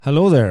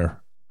Hello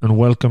there, and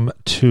welcome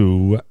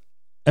to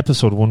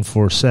episode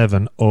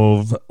 147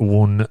 of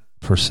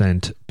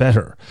 1%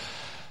 Better.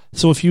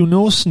 So if you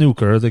know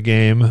snooker, the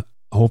game,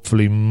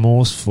 hopefully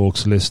most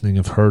folks listening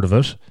have heard of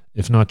it.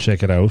 If not,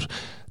 check it out.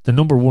 The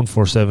number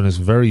 147 is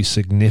very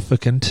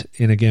significant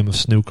in a game of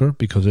snooker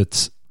because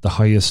it's the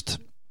highest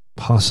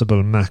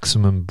possible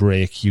maximum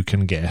break you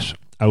can get,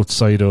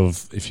 outside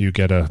of if you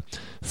get a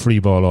free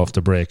ball off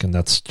the break, and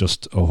that's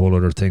just a whole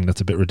other thing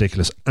that's a bit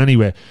ridiculous.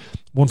 Anyway,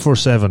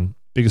 147,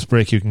 biggest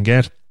break you can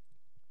get.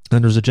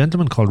 And there's a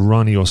gentleman called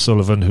Ronnie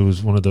O'Sullivan,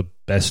 who's one of the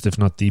best, if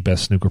not the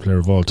best snooker player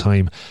of all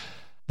time,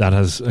 that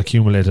has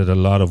accumulated a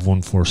lot of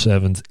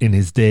 147s in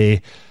his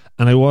day.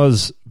 And I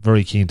was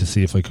very keen to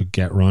see if I could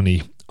get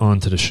Ronnie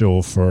onto the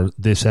show for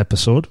this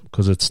episode,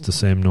 because it's the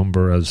same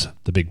number as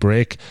the big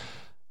break.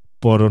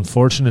 But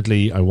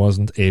unfortunately, I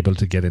wasn't able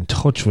to get in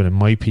touch with him.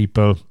 My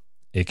people,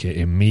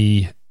 aka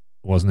me,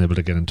 wasn't able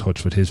to get in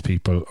touch with his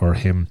people or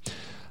him.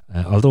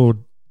 Although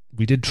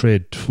we did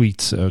trade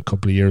tweets a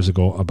couple of years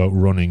ago about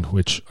running,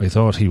 which I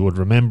thought he would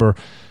remember,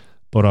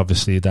 but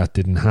obviously that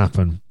didn't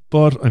happen.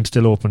 But I'm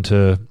still open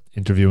to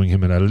interviewing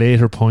him at a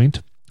later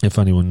point. If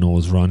anyone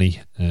knows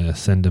Ronnie,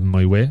 send him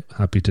my way.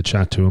 Happy to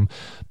chat to him.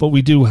 But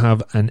we do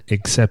have an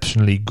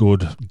exceptionally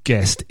good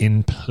guest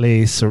in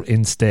place or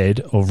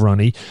instead of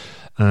Ronnie,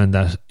 and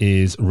that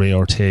is Ray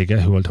Ortega,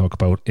 who I'll talk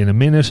about in a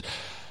minute.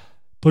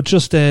 But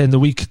just in the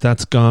week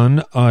that's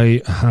gone,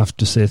 I have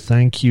to say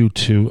thank you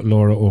to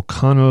Laura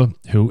O'Connell,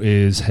 who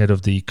is head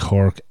of the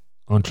Cork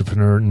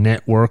Entrepreneur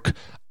Network,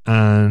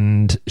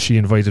 and she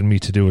invited me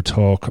to do a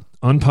talk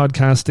on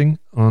podcasting,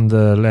 on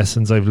the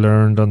lessons I've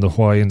learned, on the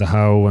why and the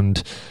how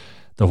and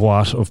the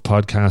what of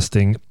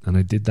podcasting. And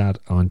I did that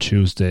on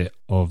Tuesday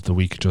of the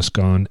week just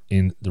gone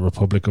in the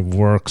Republic of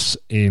Works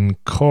in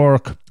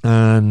Cork,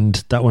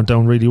 and that went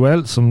down really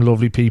well. Some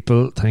lovely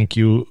people. Thank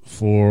you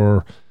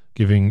for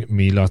giving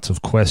me lots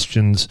of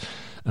questions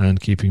and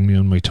keeping me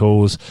on my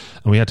toes.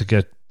 And we had to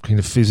get kind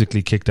of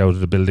physically kicked out of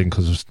the building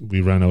because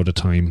we ran out of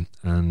time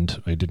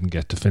and I didn't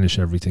get to finish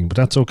everything. But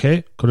that's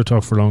okay. Could have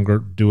talked for longer.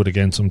 Do it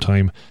again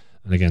sometime.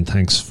 And again,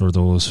 thanks for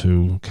those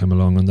who came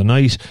along on the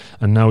night.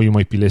 And now you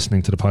might be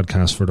listening to the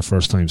podcast for the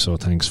first time, so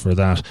thanks for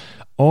that.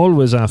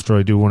 Always after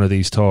I do one of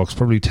these talks,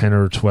 probably 10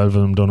 or 12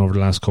 of them done over the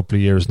last couple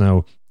of years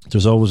now,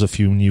 there's always a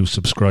few new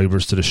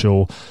subscribers to the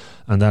show,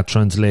 and that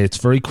translates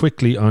very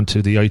quickly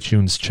onto the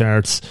iTunes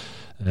charts,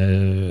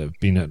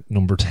 being at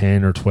number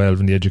 10 or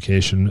 12 in the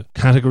education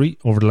category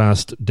over the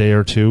last day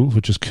or two,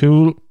 which is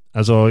cool.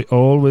 As I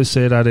always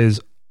say, that is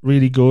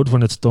really good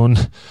when it's done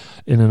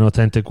in an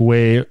authentic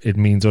way. It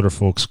means other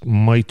folks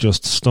might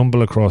just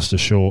stumble across the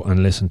show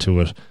and listen to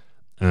it,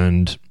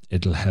 and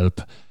it'll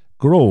help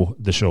grow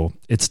the show.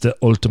 It's the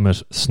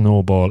ultimate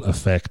snowball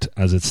effect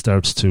as it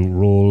starts to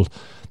roll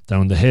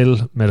down the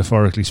hill,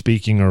 metaphorically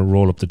speaking, or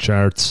roll up the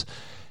charts.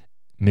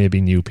 Maybe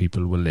new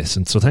people will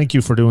listen. So thank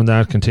you for doing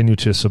that. Continue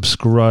to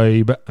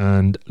subscribe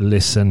and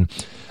listen.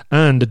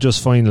 And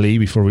just finally,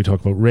 before we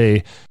talk about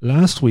Ray,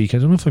 last week, I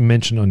don't know if I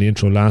mentioned on the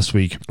intro last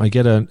week, I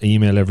get an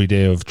email every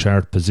day of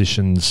chart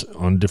positions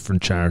on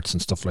different charts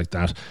and stuff like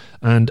that.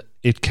 And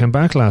it came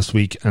back last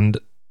week and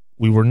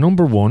we were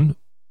number one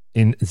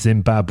in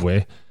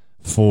Zimbabwe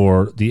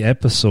for the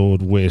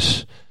episode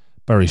with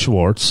Barry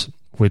Schwartz,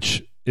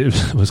 which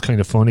it was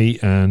kind of funny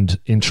and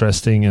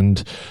interesting.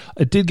 And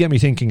it did get me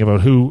thinking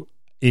about who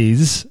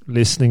is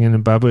listening in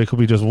Zimbabwe. It could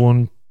be just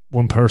one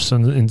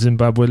person in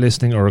Zimbabwe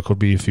listening, or it could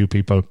be a few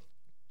people.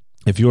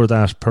 If you're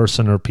that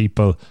person or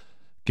people,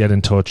 get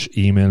in touch.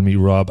 Email me,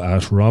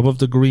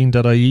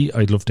 rob@robofthegreen.ie.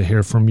 I'd love to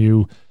hear from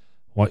you,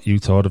 what you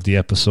thought of the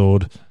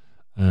episode,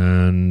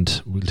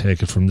 and we'll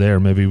take it from there.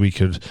 Maybe we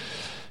could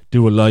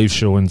do a live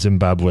show in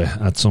Zimbabwe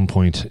at some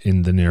point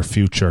in the near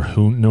future.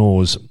 Who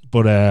knows?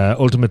 But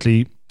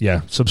ultimately,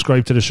 yeah,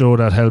 subscribe to the show.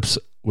 That helps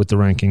with the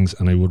rankings,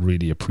 and I would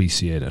really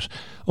appreciate it.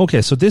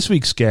 Okay, so this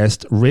week's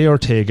guest, Ray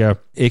Ortega,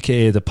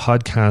 aka the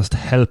Podcast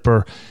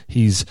Helper.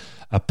 He's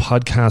a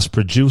podcast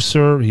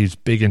producer. He's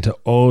big into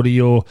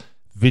audio,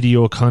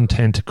 video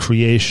content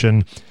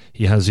creation.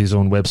 He has his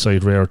own website,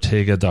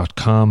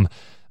 rayortega.com,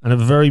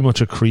 and very much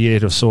a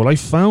creative soul. I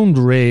found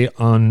Ray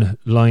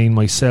online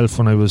myself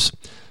when I was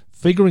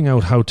figuring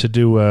out how to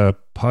do a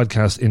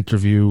podcast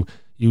interview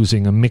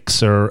using a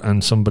mixer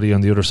and somebody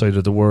on the other side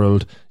of the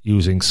world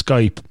using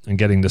Skype and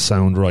getting the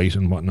sound right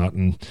and whatnot.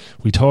 And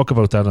we talk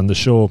about that on the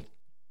show.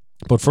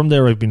 But from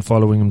there, I've been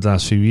following him the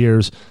last few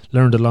years,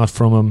 learned a lot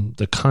from him.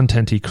 The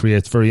content he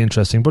creates, very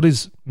interesting, but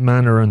his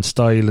manner and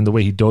style and the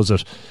way he does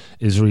it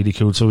is really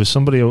cool. So he's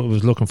somebody I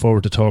was looking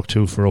forward to talk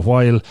to for a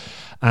while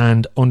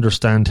and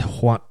understand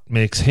what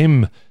makes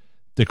him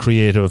the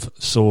creative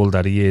soul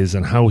that he is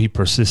and how he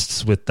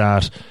persists with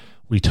that.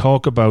 We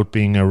talk about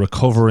being a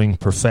recovering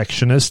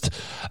perfectionist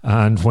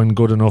and when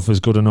good enough is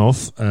good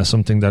enough,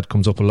 something that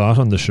comes up a lot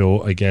on the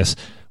show, I guess.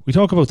 We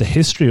talk about the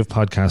history of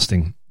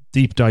podcasting,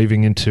 deep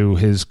diving into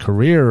his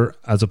career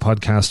as a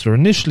podcaster,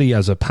 initially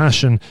as a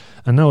passion,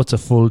 and now it's a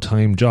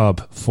full-time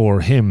job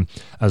for him,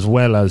 as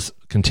well as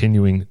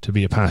continuing to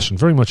be a passion.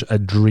 Very much a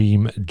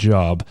dream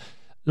job.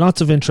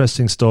 Lots of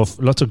interesting stuff,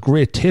 lots of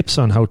great tips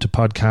on how to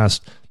podcast,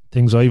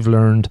 things I've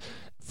learned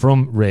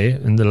from Ray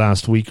in the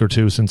last week or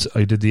two since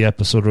I did the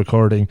episode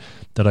recording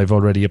that I've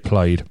already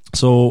applied.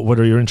 So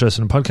whether you're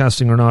interested in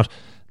podcasting or not,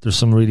 there's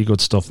some really good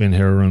stuff in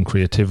here around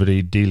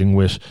creativity, dealing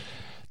with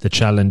the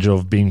challenge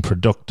of being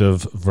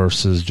productive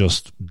versus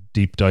just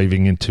deep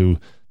diving into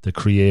the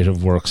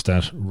creative works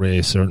that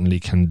Ray certainly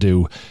can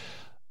do.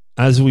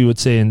 As we would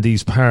say in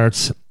these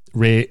parts,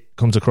 Ray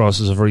comes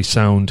across as a very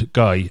sound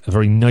guy, a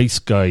very nice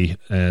guy.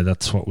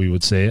 That's what we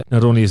would say.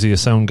 Not only is he a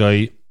sound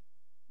guy,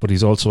 but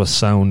he's also a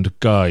sound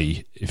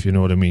guy, if you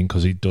know what I mean,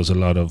 because he does a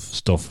lot of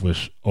stuff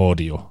with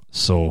audio.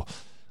 So,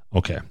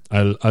 okay,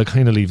 I'll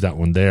kind of leave that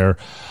one there,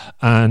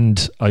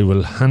 and I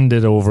will hand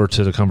it over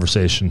to the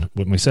conversation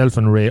with myself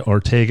and Ray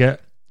Ortega.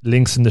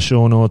 Links in the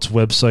show notes,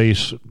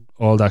 website,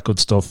 all that good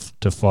stuff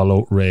to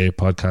follow Ray,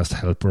 Podcast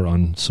Helper,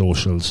 on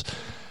socials.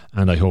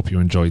 And I hope you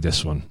enjoy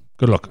this one.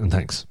 Good luck and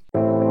thanks.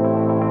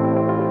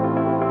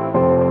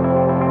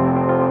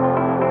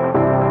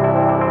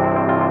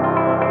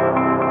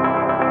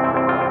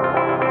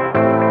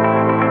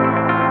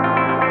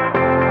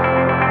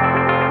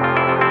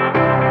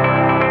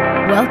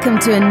 Welcome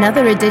to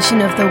another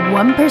edition of the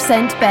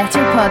 1% Better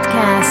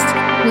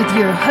podcast with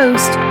your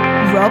host,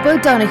 Rob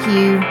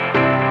O'Donoghue.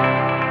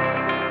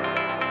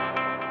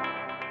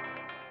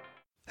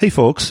 Hey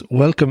folks,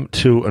 welcome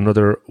to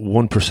another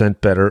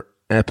 1% Better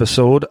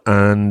episode,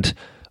 and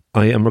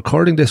I am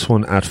recording this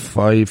one at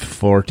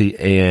 5:40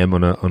 a.m.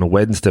 on a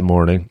Wednesday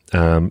morning,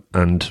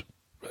 and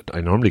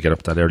I normally get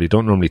up that early,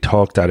 don't normally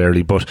talk that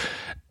early, but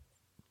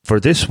for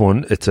this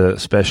one, it's a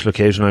special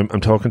occasion.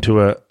 I'm talking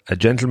to a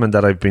gentleman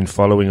that I've been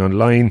following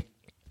online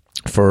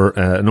for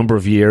a number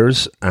of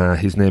years.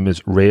 His name is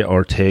Ray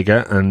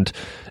Ortega, and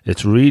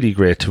it's really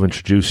great to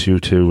introduce you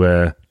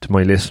to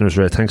my listeners.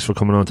 Ray, thanks for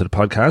coming on to the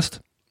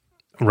podcast.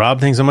 Rob,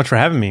 thanks so much for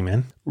having me,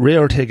 man. Ray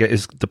Ortega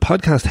is the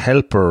podcast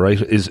helper,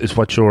 right? Is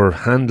what your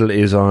handle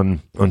is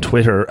on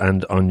Twitter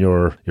and on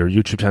your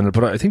YouTube channel.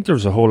 But I think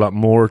there's a whole lot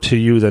more to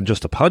you than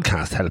just a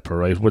podcast helper,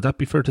 right? Would that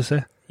be fair to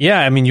say?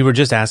 Yeah, I mean, you were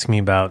just asking me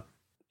about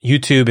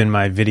YouTube and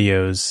my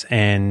videos,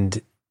 and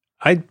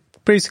I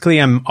basically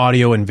am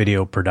audio and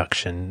video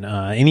production.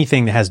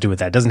 Anything that has to do with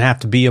that. It doesn't have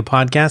to be a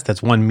podcast.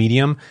 That's one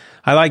medium.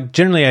 A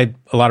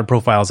lot of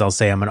profiles, I'll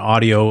say I'm an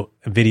audio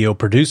video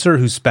producer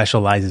who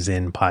specializes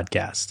in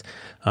podcasts.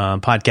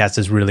 Podcast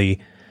is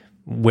really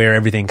where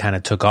everything kind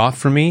of took off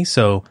for me.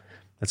 So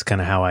that's kind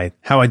of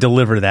how I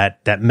deliver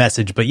that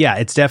message. But yeah,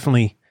 it's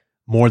definitely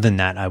more than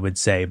that, I would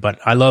say. But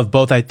I love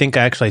both. I think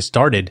I actually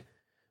started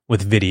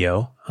with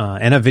video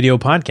and a video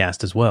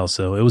podcast as well.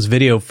 So it was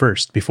video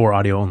first before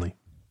audio only.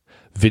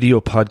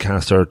 Video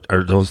podcasts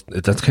are those,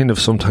 that's kind of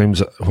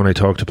sometimes when I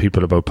talk to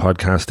people about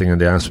podcasting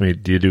and they ask me,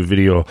 do you do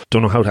video?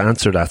 Don't know how to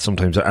answer that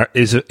sometimes.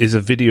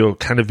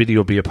 Can a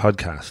video be a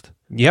podcast?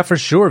 Yeah, for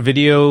sure.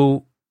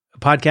 Video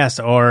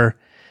podcasts are,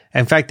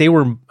 in fact, they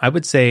were, I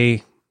would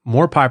say,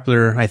 more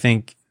popular, I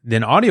think,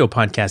 than audio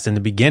podcasts in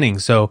the beginning.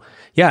 So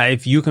yeah,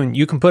 if you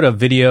can put a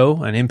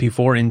video, an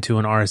MP4 into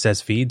an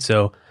RSS feed.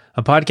 So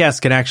a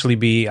podcast can actually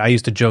be, I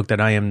used to joke that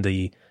I am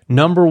the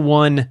number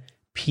one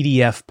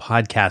PDF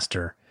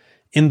podcaster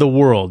in the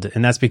world.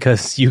 And that's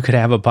because you could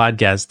have a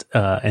podcast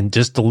and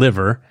just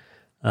deliver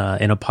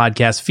in a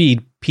podcast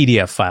feed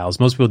PDF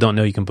files. Most people don't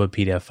know you can put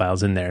PDF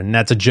files in there. And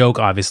that's a joke,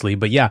 obviously.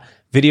 But yeah,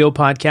 video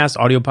podcasts,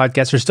 audio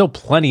podcasts, there's still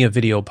plenty of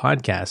video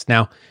podcasts.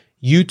 Now,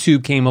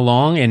 YouTube came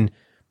along and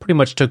pretty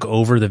much took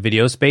over the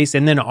video space.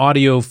 And then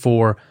audio,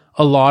 for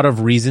a lot of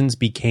reasons,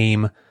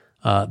 became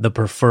the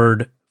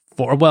preferred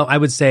I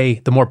would say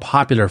the more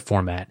popular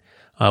format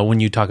when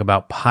you talk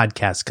about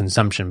podcast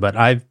consumption. But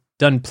I've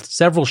done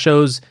several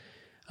shows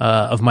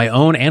of my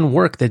own and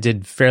work that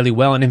did fairly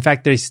well. And in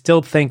fact, I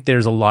still think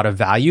there's a lot of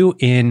value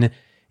in,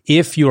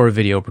 if you're a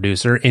video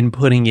producer, in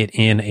putting it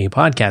in a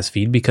podcast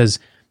feed, because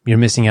you're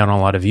missing out on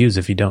a lot of views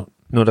if you don't.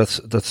 No,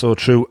 that's so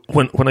true.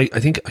 When I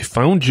think I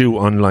found you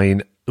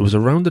online, it was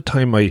around the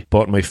time I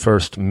bought my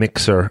first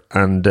mixer,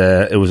 and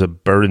it was a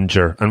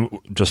Behringer. And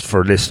just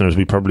for listeners,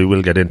 we probably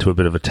will get into a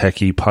bit of a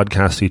techie,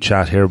 podcasty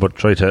chat here, but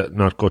try to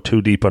not go too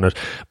deep on it.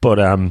 But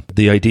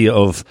the idea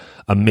of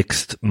a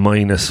mixed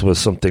minus was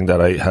something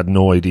that I had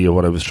no idea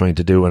what I was trying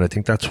to do. And I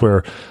think that's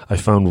where I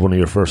found one of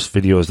your first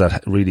videos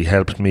that really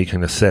helped me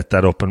kind of set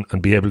that up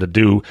and be able to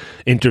do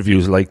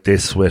interviews like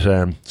this with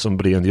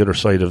somebody on the other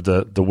side of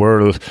the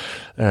world.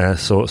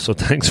 So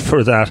thanks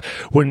for that.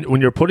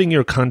 When you're putting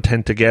your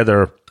content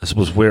together, I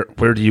suppose where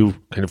do you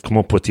kind of come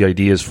up with the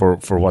ideas for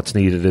what's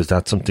needed? Is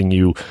that something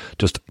you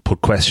just put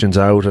questions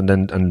out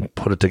and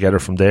put it together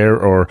from there,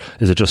 or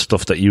is it just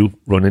stuff that you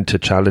run into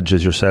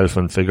challenges yourself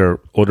and figure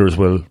others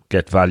will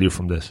get value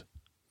from this?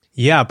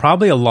 Yeah,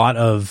 probably a lot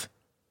of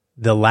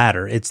the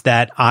latter. It's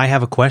that I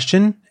have a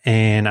question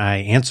and I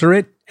answer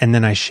it and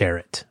then I share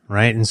it,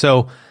 right? And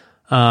so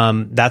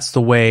that's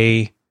the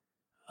way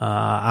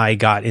I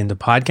got into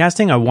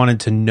podcasting. I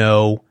wanted to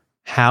know,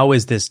 how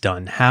is this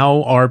done?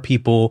 How are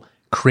people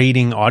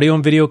creating audio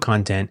and video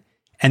content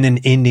and then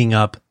ending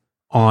up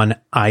on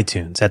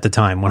iTunes? At the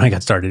time when I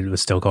got started, it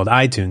was still called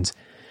iTunes.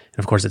 And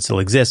of course, it still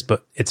exists,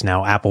 but it's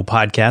now Apple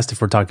Podcast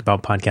if we're talking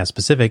about podcast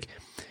specific.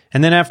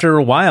 And then after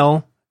a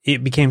while,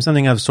 it became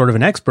something I was sort of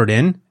an expert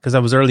in because I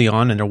was early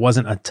on and there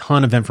wasn't a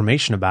ton of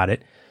information about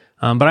it.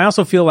 But I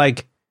also feel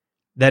like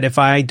that if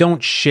I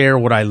don't share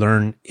what I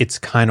learn, it's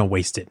kind of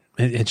wasted.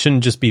 It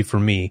shouldn't just be for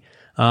me.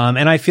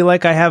 And I feel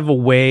like I have a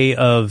way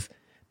of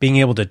being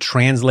able to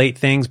translate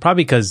things,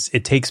 probably because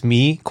it takes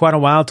me quite a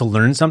while to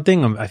learn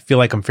something. I feel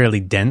like I'm fairly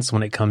dense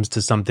when it comes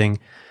to something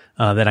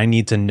that I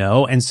need to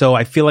know. And so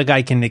I feel like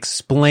I can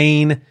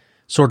explain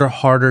sort of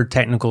harder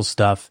technical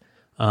stuff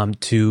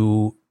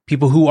to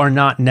people who are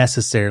not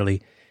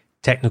necessarily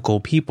technical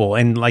people.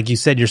 And like you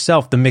said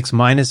yourself, the mix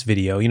minus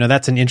video,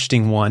 that's an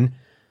interesting one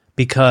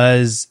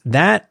because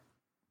that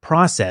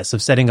process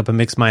of setting up a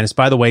mix minus,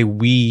 by the way,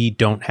 we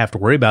don't have to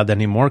worry about that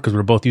anymore because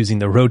we're both using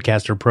the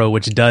Rodecaster Pro,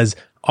 which does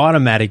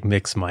automatic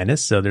mix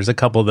minus. So there's a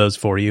couple of those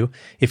for you.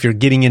 If you're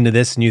getting into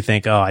this and you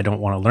think, oh, I don't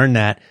want to learn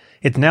that,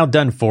 it's now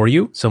done for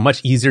you. So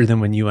much easier than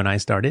when you and I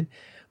started.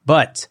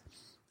 But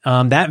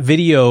that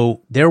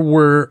video, there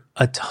were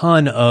a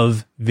ton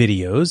of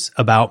videos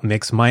about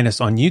mix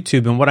minus on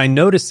YouTube. And what I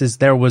noticed is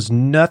there was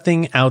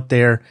nothing out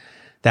there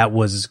that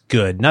was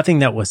good, nothing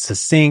that was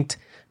succinct,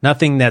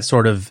 nothing that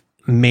sort of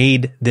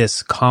made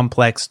this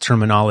complex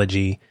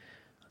terminology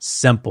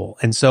simple.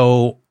 And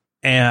so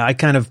I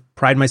kind of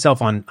pride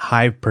myself on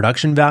high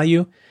production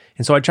value.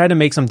 And so I tried to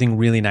make something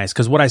really nice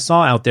because what I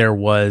saw out there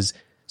was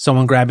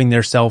someone grabbing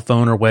their cell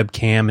phone or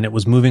webcam and it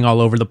was moving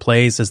all over the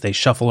place as they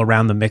shuffle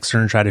around the mixer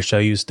and try to show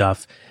you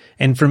stuff.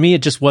 And for me,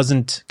 it just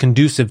wasn't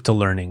conducive to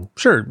learning.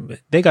 Sure,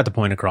 they got the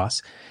point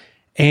across.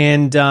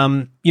 And,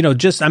 I'm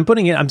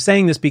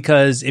saying this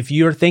because if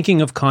you're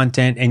thinking of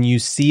content and you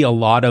see a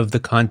lot of the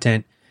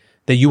content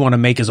that you want to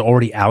make is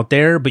already out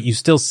there, but you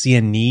still see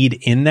a need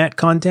in that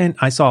content,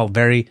 I saw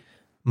very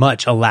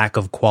much a lack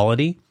of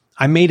quality.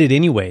 I made it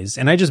anyways,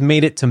 and I just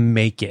made it to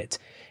make it.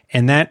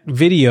 And that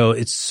video,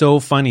 it's so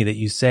funny that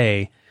you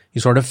say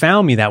you sort of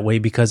found me that way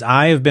because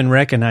I have been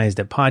recognized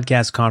at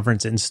podcast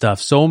conference and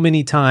stuff so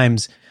many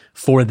times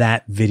for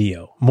that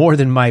video, more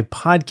than my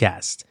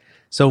podcast.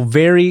 So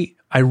very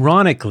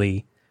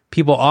ironically,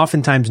 people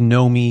oftentimes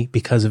know me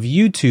because of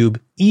YouTube,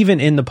 even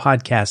in the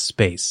podcast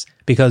space,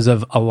 because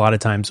of a lot of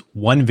times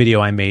one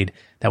video I made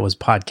that was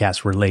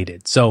podcast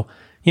related. So,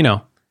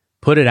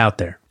 put it out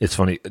there. It's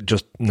funny,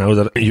 just now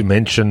that you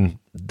mention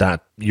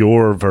that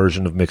your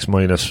version of Mix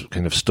Minus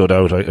kind of stood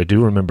out, I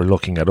do remember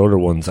looking at other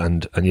ones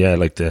and yeah,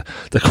 like the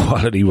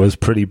quality was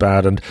pretty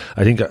bad. And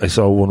I think I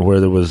saw one where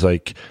there was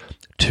like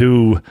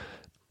 2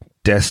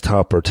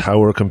 desktop or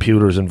tower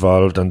computers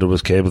involved and there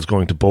was cables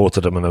going to both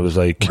of them. And I was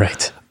like,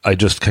 right. I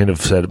just kind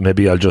of said,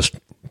 maybe I'll just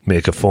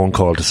make a phone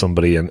call to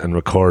somebody and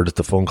record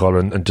the phone call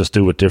and just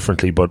do it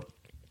differently. But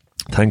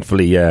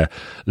thankfully, yeah,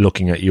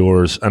 looking at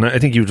yours, and I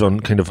think you've done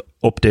kind of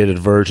updated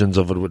versions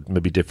of it with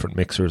maybe different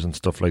mixers and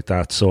stuff like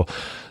that. So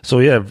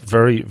yeah,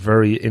 very,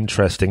 very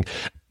interesting.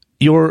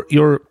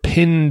 Your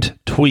pinned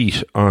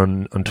tweet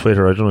on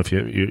Twitter, I don't know if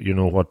you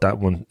know what that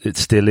one it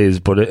still is,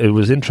 but it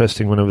was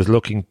interesting when I was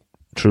looking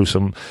through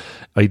some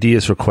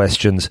ideas for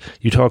questions.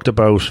 You talked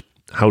about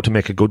how to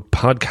make a good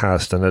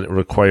podcast and that it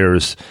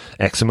requires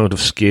X amount of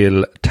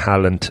skill,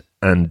 talent,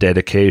 and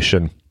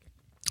dedication.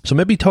 So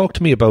maybe talk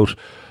to me about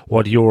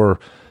what your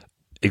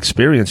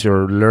experience,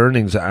 your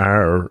learnings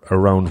are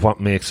around what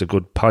makes a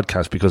good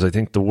podcast, because I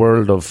think the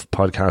world of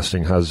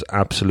podcasting has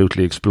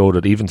absolutely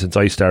exploded. Even since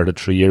I started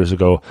 3 years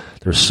ago,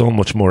 there's so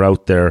much more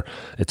out there.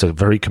 It's a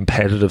very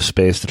competitive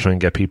space to try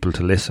and get people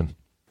to listen.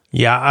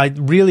 Yeah,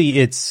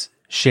 it's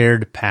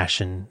shared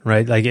passion,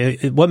 right?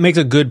 Like what makes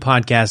a good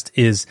podcast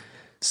is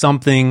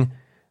something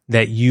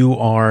that you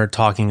are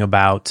talking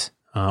about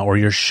or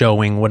you're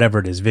showing, whatever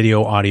it is,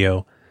 video,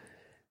 audio,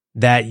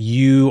 that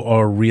you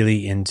are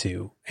really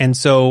into. And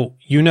so,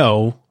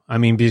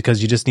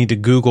 because you just need to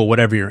Google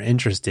whatever your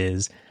interest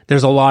is,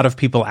 there's a lot of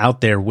people out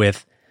there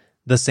with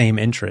the same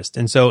interest.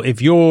 And so if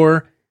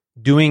you're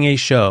doing a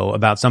show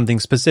about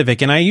something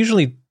specific, and I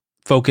usually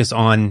focus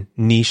on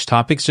niche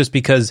topics just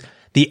because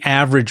the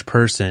average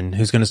person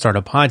who's going to start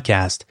a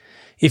podcast,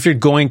 if you're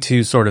going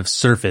to sort of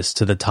surface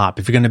to the top,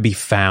 if you're going to be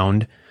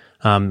found,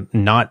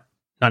 not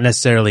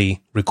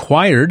necessarily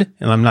required,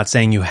 and I'm not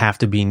saying you have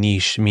to be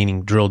niche,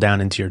 meaning drill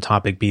down into your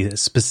topic, be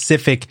as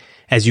specific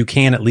as you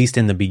can, at least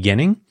in the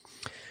beginning.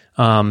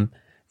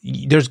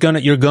 You're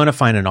gonna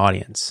find an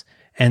audience.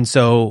 And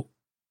so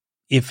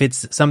if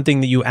it's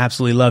something that you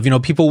absolutely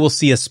love, people will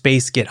see a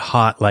space get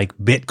hot like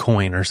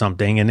Bitcoin or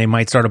something, and they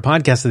might start a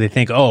podcast and they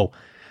think, oh,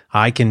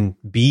 I can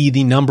be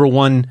the number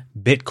one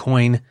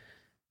Bitcoin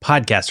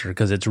podcaster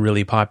because it's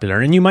really popular.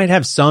 And you might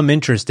have some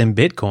interest in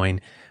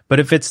Bitcoin, but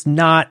if it's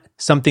not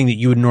something that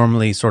you would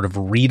normally sort of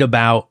read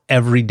about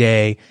every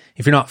day,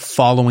 if you're not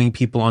following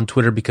people on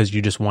Twitter because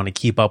you just want to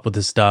keep up with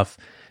this stuff,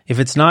 if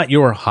it's not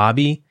your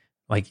hobby,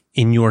 like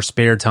in your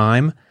spare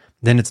time,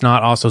 then it's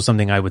not also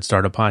something I would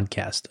start a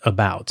podcast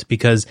about,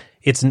 because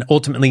it's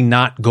ultimately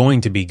not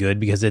going to be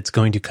good because it's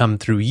going to come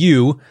through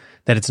you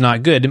that it's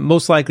not good.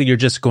 Most likely you're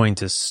just going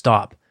to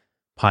stop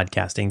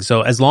podcasting.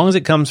 So as long as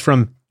it comes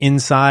from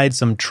inside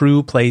some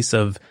true place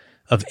of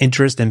of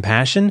interest and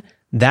passion,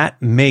 that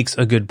makes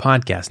a good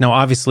podcast. Now,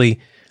 obviously,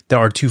 there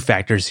are two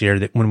factors here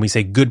that when we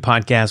say good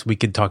podcast, we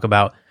could talk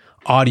about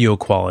audio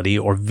quality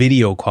or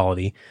video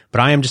quality,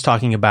 but I am just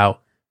talking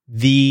about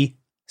the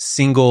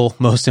single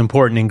most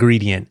important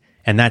ingredient,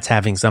 and that's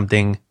having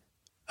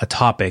a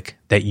topic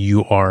that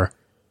you are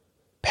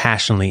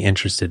passionately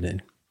interested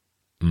in.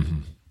 Mm-hmm.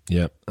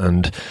 Yeah.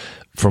 And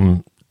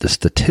from the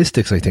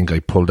statistics I think I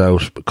pulled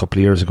out a couple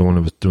of years ago when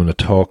I was doing a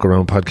talk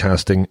around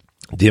podcasting,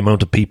 the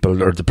amount of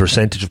people or the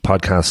percentage of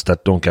podcasts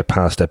that don't get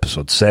past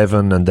episode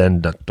 7 and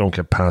then that don't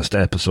get past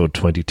episode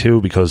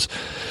 22, because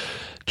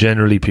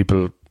generally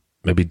people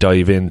maybe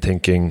dive in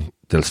thinking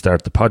they'll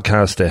start the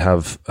podcast, they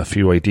have a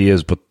few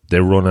ideas, but they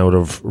run out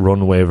of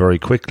runway very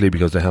quickly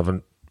because they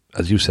haven't,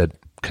 as you said,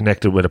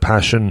 connected with a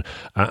passion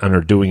and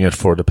are doing it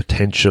for the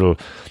potential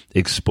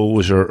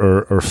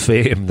exposure or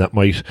fame that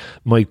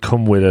might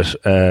come with it.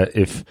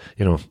 If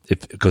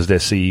because they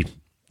see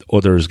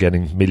others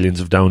getting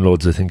millions of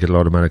downloads, I think it'll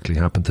automatically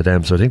happen to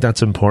them. So I think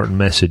that's an important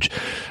message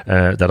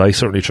that I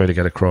certainly try to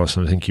get across,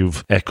 and I think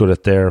you've echoed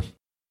it there.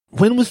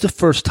 When was the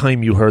first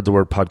time you heard the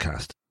word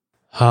podcast?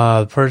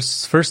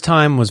 First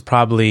time was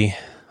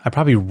I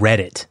probably read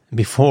it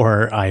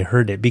before I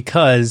heard it,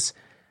 because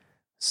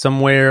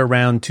somewhere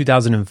around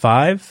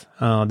 2005,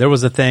 there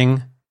was a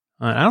thing.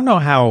 I don't know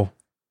how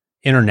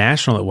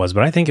international it was,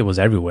 but I think it was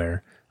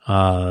everywhere.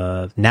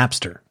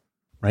 Napster,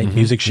 right? Mm-hmm.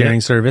 Music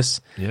sharing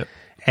service. Yep.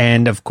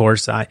 And of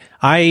course, I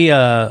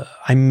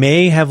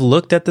may have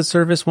looked at the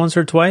service once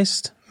or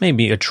twice.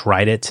 Maybe I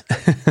tried it.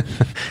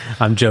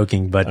 I'm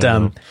joking, but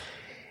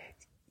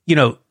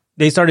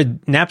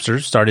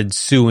Napster started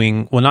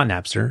suing. Well, not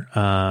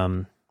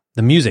Napster.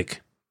 The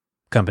music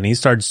companies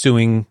started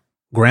suing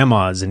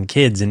grandmas and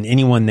kids and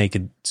anyone they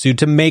could sue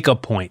to make a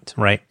point,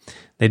 right?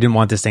 They didn't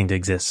want this thing to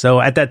exist. So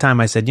at that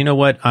time I said, you know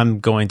what? I'm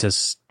going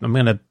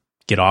to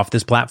get off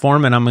this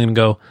platform and I'm going to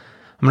go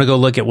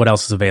look at what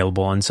else is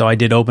available. And so I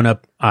did open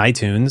up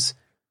iTunes,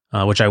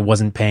 which I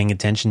wasn't paying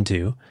attention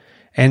to.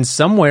 And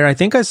somewhere, I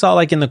think I saw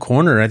in the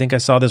corner, I think I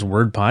saw this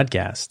word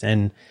podcast,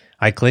 and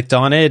I clicked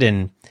on it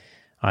and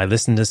I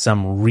listened to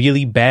some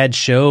really bad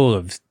show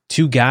of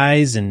two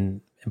guys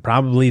and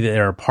probably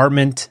their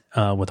apartment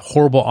with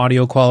horrible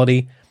audio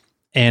quality.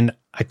 And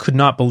I could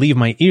not believe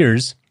my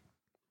ears,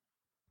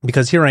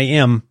 because here I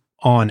am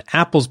on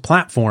Apple's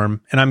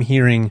platform and I'm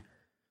hearing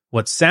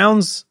what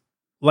sounds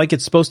like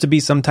it's supposed to be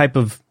some type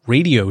of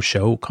radio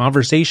show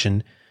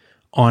conversation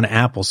on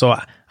Apple. So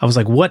I was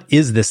like, what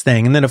is this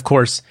thing? And then, of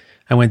course,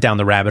 I went down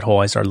the rabbit hole.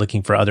 I started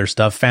looking for other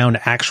stuff,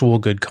 found actual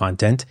good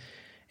content,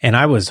 and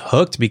I was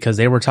hooked because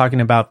they were talking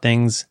about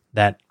things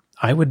that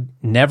I would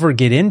never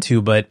get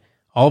into, but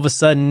all of a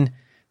sudden,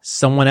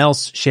 someone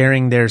else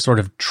sharing their sort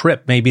of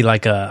trip, maybe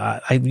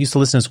I used to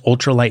listen to this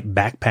ultralight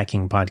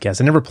backpacking podcast.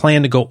 I never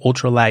planned to go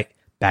ultralight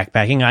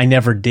backpacking. I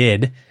never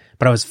did,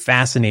 but I was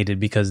fascinated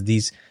because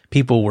these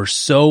people were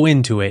so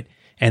into it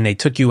and they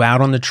took you out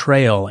on the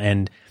trail,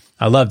 and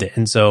I loved it.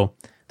 And so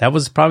that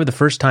was probably the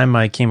first time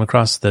I came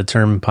across the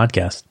term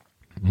podcast.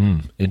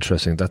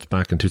 Interesting. That's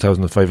back in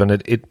 2005. And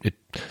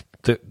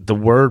the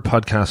word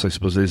podcast, I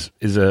suppose,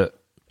 is a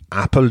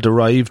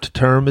Apple-derived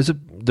term, is it?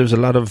 There's a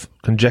lot of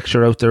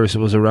conjecture out there, I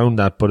suppose, around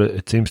that, but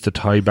it seems to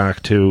tie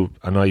back to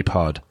an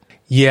iPod.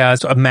 Yeah,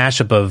 it's a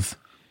mashup of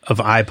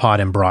iPod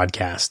and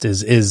broadcast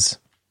is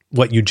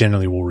what you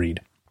generally will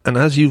read. And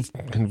as you've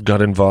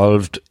got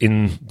involved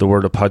in the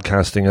world of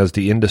podcasting, as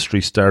the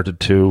industry started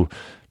to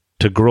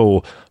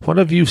grow, what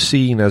have you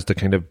seen as the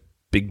kind of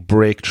big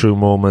breakthrough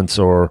moments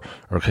or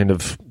kind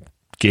of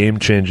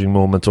game-changing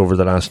moments over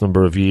the last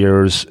number of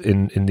years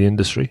in the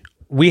industry?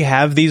 We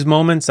have these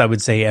moments, I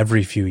would say,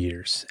 every few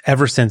years,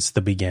 ever since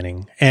the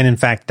beginning. And in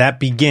fact, that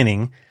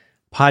beginning,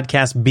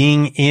 podcast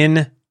being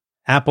in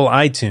Apple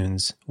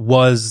iTunes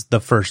was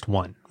the first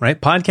one, right?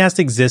 Podcast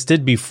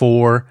existed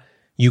before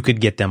you could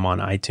get them on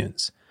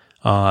iTunes.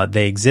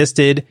 They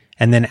existed,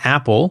 and then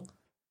Apple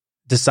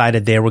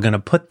decided they were going to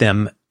put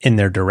them in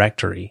their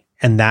directory.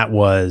 And that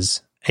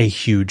was a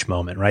huge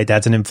moment, right?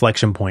 That's an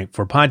inflection point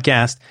for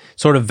podcast,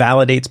 sort of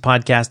validates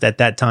podcast at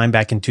that time,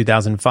 back in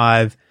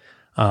 2005.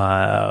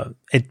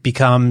 It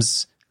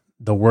becomes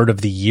the word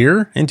of the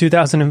year in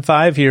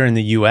 2005 here in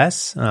the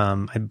US.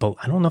 I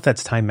don't know if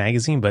that's Time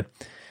Magazine, but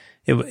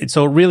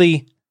so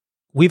really,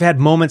 we've had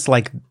moments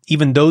like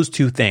even those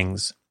two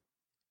things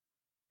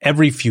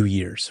every few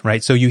years,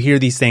 right? So you hear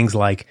these things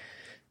like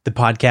the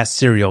podcast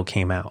Serial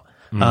came out.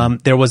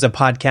 There was a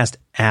podcast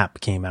app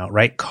came out,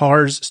 right?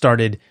 Cars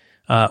started,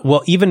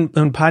 even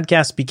when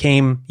podcasts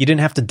became, you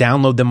didn't have to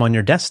download them on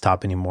your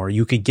desktop anymore.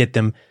 You could get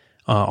them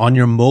on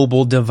your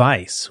mobile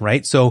device,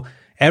 right? So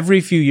every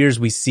few years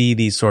we see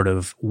these sort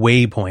of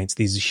waypoints,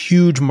 these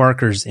huge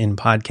markers in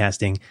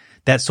podcasting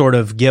that sort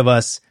of give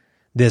us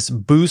this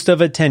boost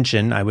of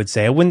attention, I would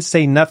say. I wouldn't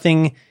say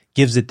nothing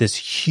gives it this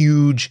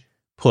huge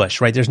push,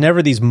 right? There's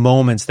never these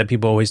moments that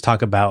people always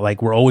talk about,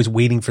 like we're always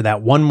waiting for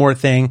that one more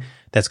thing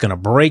that's going to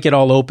break it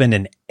all open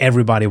and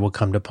everybody will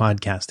come to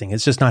podcasting.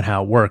 It's just not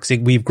how it works.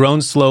 We've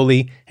grown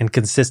slowly and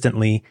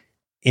consistently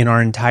in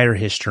our entire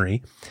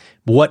history.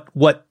 What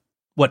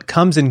what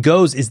comes and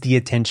goes is the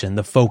attention,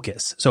 the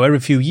focus. So every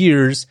few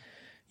years,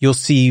 you'll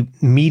see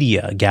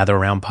media gather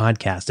around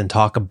podcasts and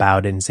talk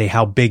about it and say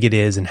how big it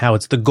is and how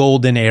it's the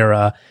golden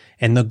era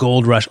and the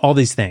gold rush, all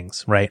these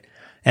things, right?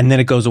 And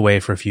then it goes away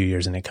for a few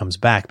years and it comes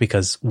back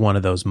because one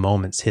of those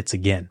moments hits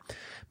again.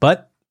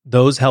 But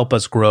those help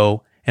us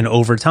grow. And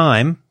over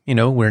time,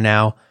 we're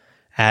now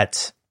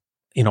at,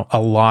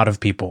 a lot of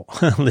people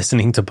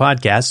listening to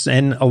podcasts,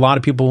 and a lot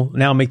of people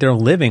now make their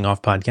living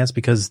off podcasts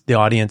because the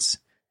audience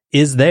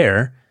is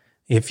there.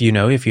 If you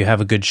have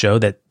a good show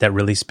that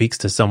really speaks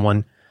to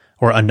someone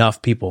or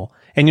enough people.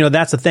 And,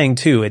 that's the thing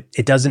too.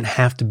 It doesn't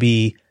have to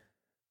be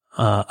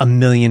 1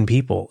 million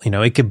people.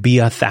 It could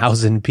be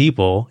 1,000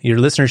 people. Your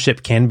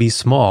listenership can be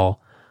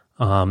small.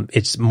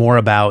 It's more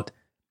about,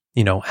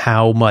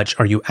 how much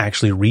are you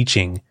actually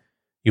reaching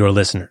your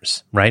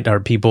listeners, right?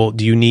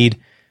 Do you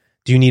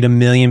need 1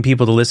 million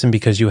people to listen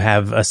because you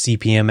have a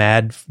CPM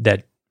ad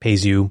that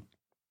pays you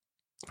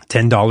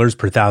 $10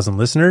 per 1,000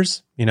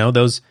 listeners?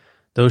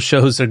 Those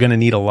shows are going to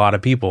need a lot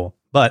of people.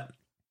 But,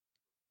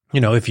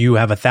 if you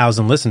have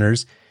 1,000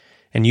 listeners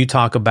and you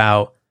talk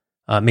about,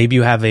 maybe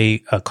you have a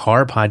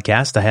car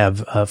podcast. I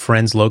have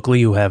friends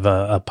locally who have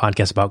a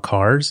podcast about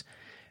cars,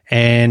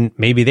 and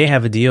maybe they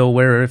have a deal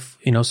where if,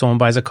 someone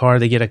buys a car,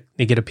 they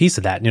get a piece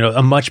of that,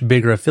 a much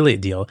bigger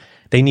affiliate deal.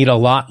 They need a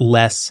lot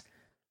less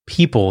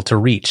people to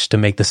reach to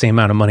make the same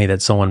amount of money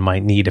that someone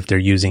might need if they're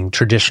using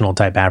traditional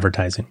type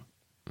advertising.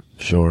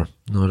 Sure.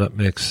 No, that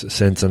makes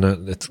sense.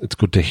 And it's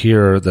good to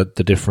hear that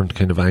the different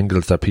kind of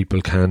angles that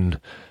people can,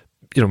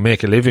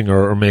 make a living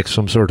or make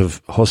some sort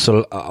of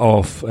hustle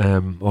off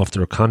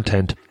their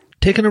content.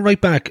 Taking it right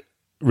back,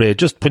 Ray,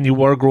 just when you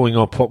were growing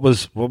up, what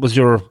was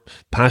your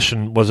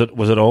passion? Was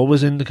it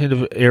always in the kind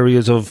of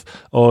areas of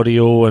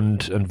audio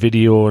and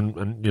video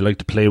and you like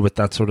to play with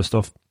that sort of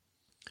stuff?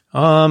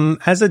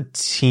 As a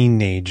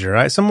teenager,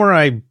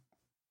 the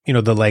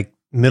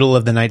middle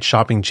of the night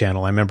shopping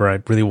channel, I remember I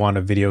really wanted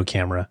a video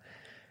camera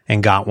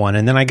and got one.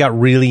 And then I got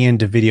really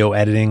into video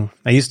editing.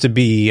 I used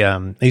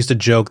to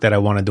joke that I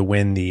wanted to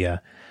win the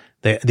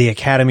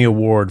Academy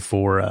Award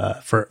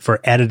for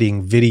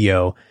editing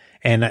video.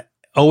 And I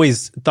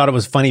always thought it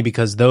was funny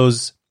because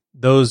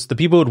the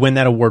people who would win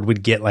that award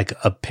would get like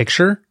a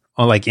picture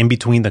or like in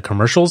between the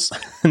commercials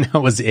and that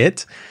was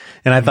it.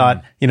 And I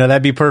thought,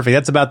 that'd be perfect.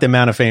 That's about the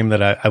amount of fame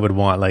that I would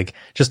want, like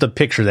just a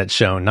picture that's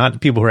shown, not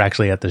people who are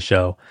actually at the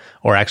show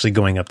or actually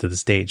going up to the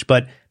stage.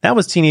 But that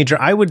was teenager.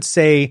 I would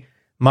say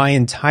my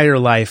entire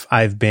life,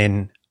 I've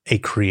been a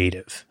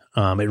creative.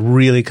 It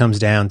really comes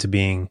down to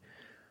being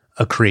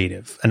a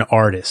creative, an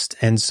artist.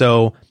 And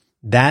so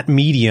that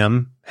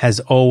medium has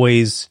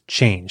always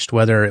changed,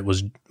 whether it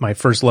was my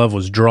first love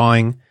was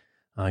drawing.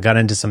 I got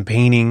into some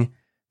painting.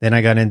 Then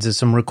I got into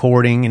some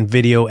recording and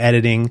video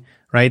editing,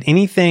 right?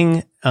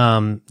 Anything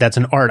that's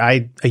an art.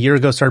 A year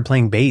ago started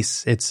playing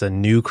bass. It's a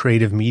new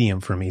creative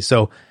medium for me.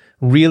 So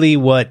really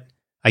what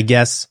I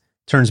guess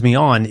turns me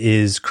on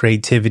is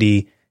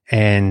creativity,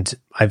 and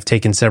I've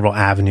taken several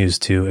avenues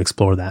to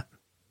explore that.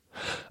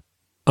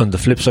 On the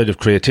flip side of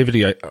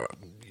creativity,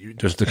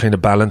 there's the kind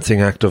of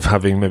balancing act of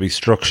having maybe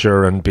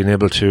structure and being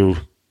able to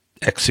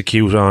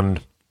execute on.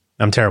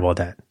 I'm terrible at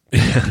that.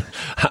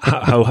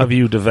 How have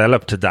you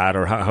developed that,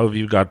 or how have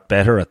you got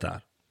better at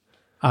that?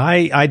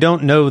 I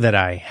don't know that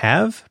I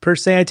have per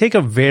se. I take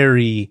a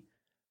very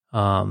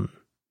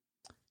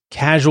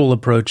casual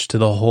approach to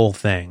the whole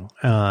thing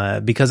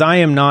because I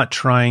am not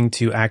trying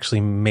to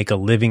actually make a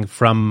living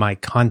from my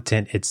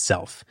content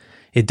itself.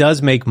 It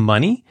does make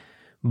money,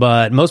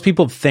 but most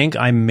people think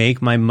I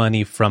make my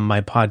money from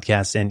my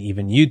podcast and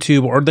even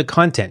YouTube or the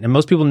content. And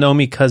most people know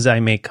me because I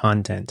make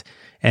content,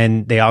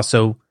 and they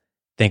also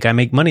think I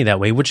make money that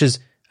way, which is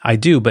I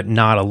do, but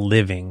not a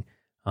living.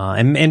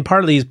 And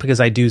partly is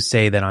because I do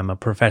say that I'm a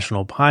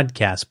professional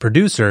podcast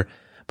producer,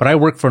 but I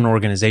work for an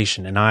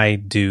organization and I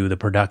do the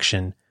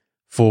production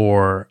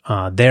for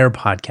their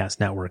podcast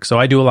network. So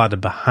I do a lot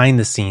of behind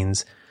the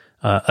scenes,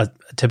 a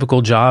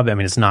typical job. I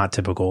mean, it's not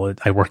typical.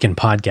 I work in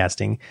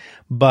podcasting,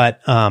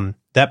 but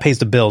that pays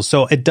the bills.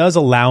 So it does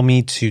allow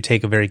me to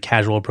take a very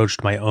casual approach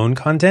to my own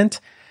content.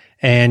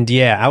 And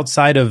yeah,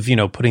 outside of,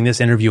 putting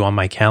this interview on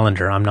my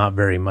calendar, I'm not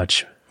very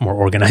much more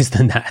organized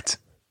than that.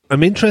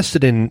 I'm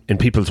interested in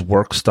people's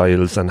work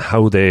styles and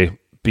how they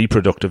be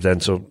productive then.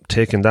 So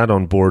taking that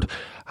on board,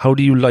 how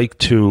do you like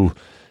to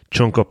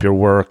chunk up your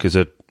work? Is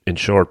it in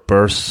short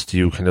bursts? Do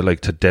you kind of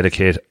like to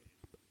dedicate,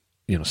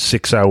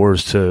 6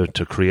 hours to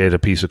create a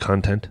piece of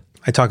content?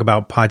 I talk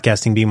about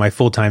podcasting being my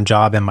full-time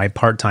job and my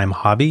part-time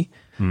hobby.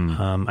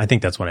 I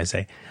think that's what I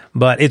say.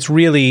 But it's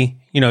really,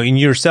 in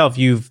yourself,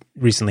 you've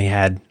recently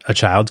had a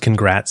child.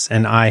 Congrats.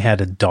 And I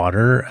had a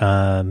daughter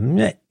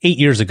 8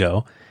 years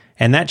ago.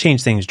 And that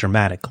changed things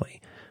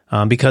dramatically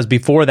because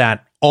before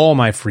that, all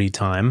my free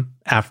time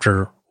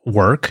after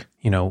work,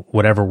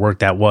 whatever work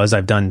that was,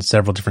 I've done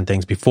several different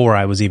things before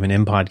I was even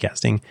in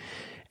podcasting.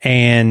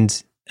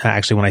 And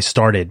actually, when I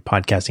started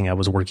podcasting, I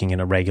was working in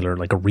a regular,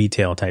 like a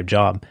retail type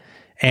job.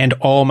 And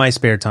all my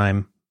spare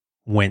time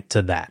went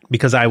to that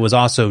because I was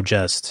also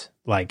just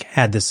like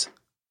had this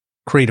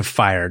creative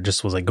fire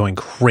just was like going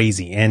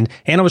crazy. And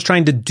I was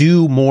trying to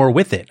do more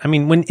with it. I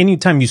mean,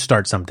 anytime you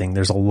start something,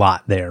 there's a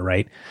lot there,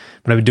 right?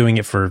 But I've been doing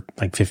it for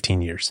like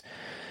 15 years.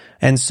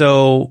 And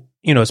so,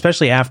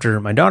 especially after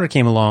my daughter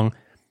came along,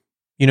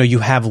 you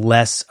have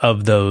less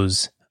of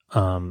those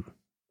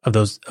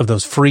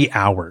free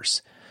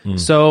hours.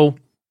 So,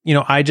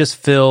 I just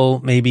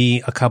fill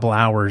maybe a couple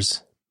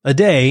hours a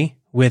day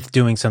with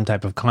doing some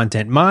type of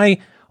content.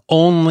 My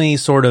only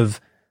sort of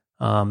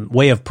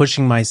way of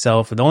pushing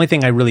myself, the only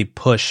thing I really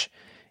push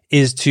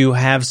is to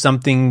have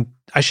something.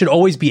 I should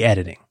always be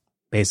editing,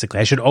 basically.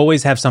 I should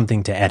always have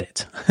something to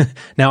edit.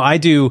 Now, I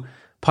do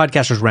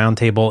Podcasters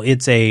Roundtable.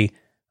 It's a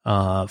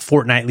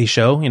fortnightly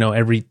show,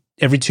 every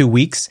 2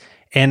 weeks.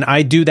 And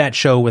I do that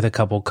show with a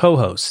couple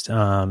co-hosts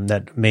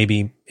that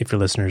maybe, if your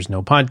listeners know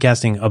about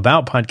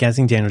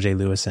podcasting, Daniel J.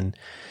 Lewis and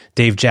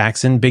Dave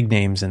Jackson, big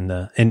names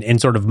in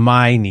sort of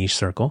my niche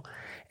circle.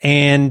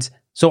 And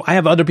so I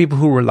have other people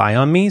who rely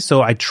on me.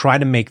 So I try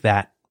to make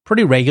that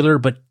pretty regular,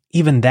 but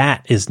even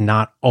that is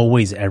not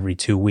always every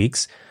 2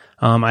 weeks.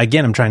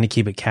 Again, I'm trying to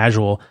keep it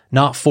casual,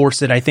 not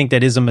force it. I think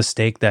that is a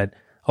mistake that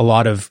a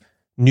lot of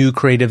new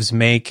creatives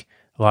make.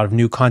 A lot of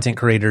new content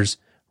creators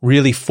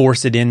really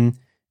force it in,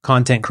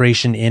 content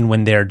creation in,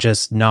 when they're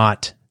just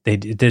not, they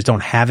just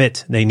don't have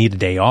it. They need a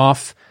day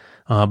off.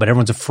 But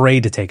everyone's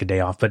afraid to take a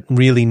day off, but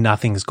really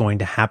nothing's going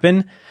to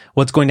happen.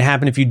 What's going to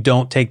happen if you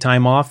don't take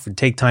time off,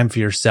 take time for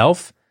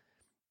yourself,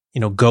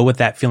 go with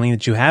that feeling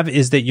that you have,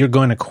 is that you're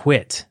going to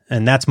quit.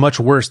 And that's much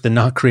worse than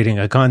not creating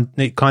a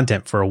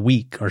content for a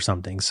week or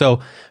something. So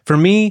for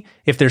me,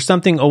 if there's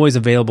something always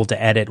available to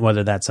edit,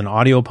 whether that's an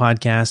audio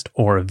podcast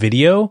or a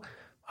video,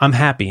 I'm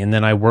happy. And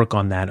then I work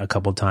on that a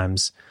couple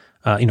times,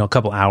 a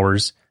couple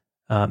hours,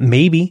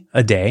 maybe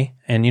a day,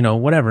 and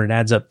whatever, it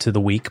adds up to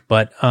the week.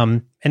 But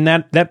and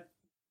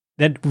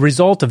that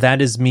result of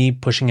that is me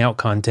pushing out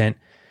content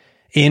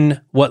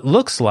in what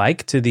looks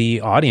like to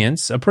the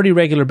audience a pretty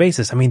regular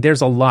basis. I mean,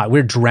 there's a lot.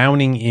 We're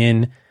drowning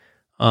in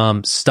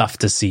stuff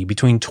to see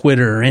between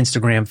Twitter,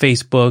 Instagram,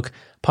 Facebook,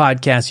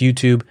 podcasts,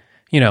 YouTube.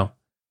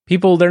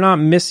 People, they're not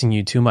missing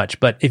you too much.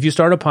 But if you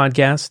start a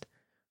podcast,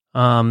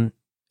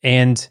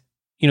 and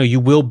you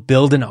will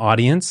build an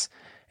audience.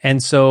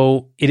 And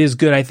so it is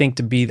good, I think,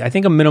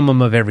 a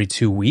minimum of every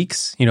 2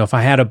 weeks. If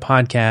I had a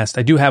podcast,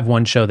 I do have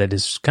one show that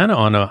is kind of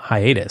on a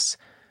hiatus,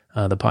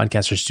 the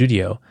Podcaster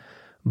Studio.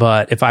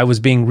 But if I was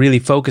being really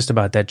focused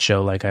about that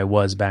show, like I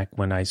was back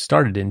when I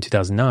started in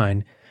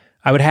 2009,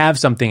 I would have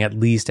something at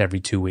least every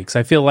 2 weeks.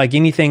 I feel like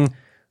anything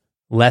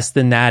less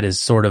than that is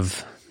sort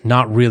of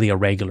not really a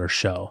regular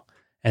show.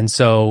 And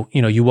so,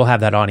 you will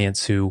have that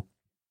audience who,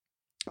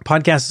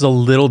 podcast is a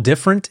little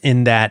different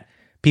in that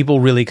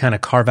people really kind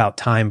of carve out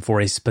time for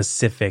a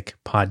specific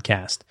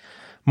podcast.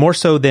 More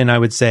so than, I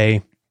would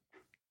say,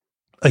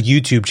 a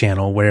YouTube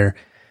channel where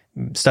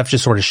stuff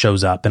just sort of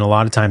shows up. And a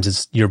lot of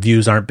times your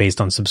views aren't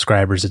based on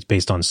subscribers, it's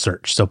based on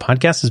search. So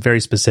podcast is very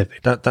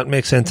specific. That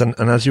makes sense. And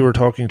as you were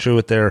talking through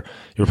it there,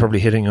 you were probably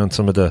hitting on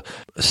some of the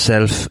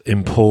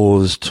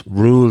self-imposed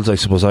rules, I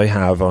suppose, I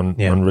have on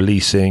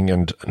releasing,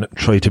 and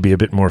try to be a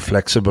bit more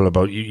flexible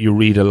about, you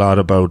read a lot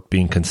about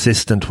being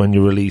consistent when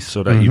you release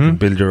so that you can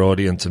build your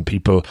audience, and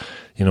people,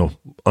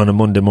 on a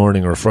Monday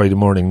morning or a Friday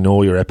morning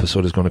know your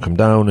episode is going to come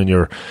down,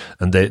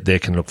 and they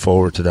can look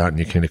forward to that, and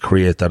you kind of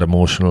create that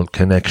emotional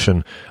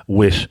connection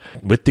with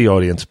the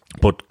audience.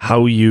 But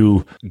how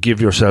you give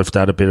yourself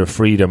that a bit of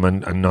freedom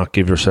and not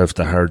give yourself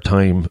the hard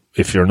time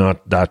if you're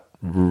not that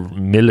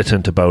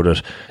militant about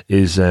it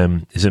is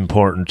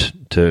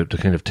important to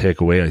kind of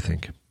take away, I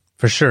think.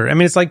 For sure. I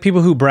mean, it's like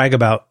people who brag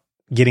about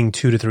getting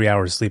 2 to 3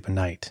 hours sleep a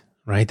night,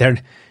 right?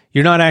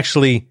 You're not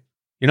actually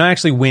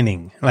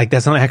winning. Like,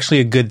 that's not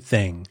actually a good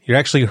thing. You're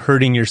actually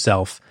hurting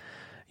yourself.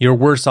 You're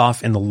worse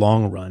off in the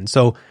long run.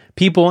 So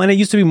people, and it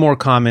used to be more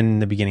common in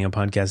the beginning of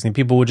podcasting,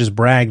 people would just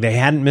brag they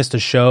hadn't missed a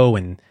show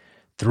in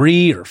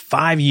 3 or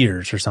 5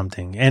 years or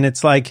something. And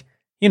it's like,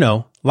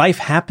 life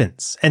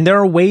happens. And there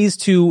are ways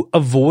to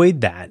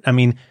avoid that. I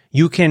mean,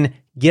 you can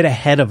get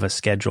ahead of a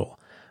schedule,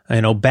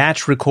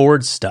 batch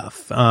record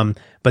stuff.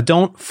 But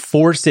don't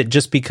force it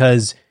just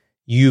because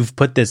you've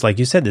put this, like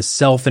you said, this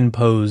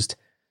self-imposed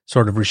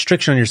sort of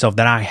restriction on yourself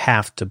that I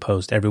have to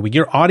post every week.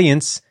 Your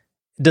audience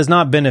does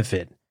not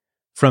benefit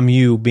from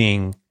you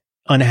being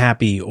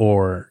unhappy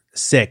or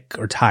sick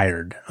or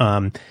tired.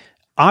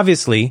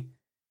 Obviously,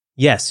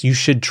 yes, you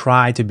should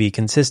try to be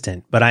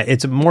consistent, but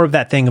it's more of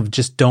that thing of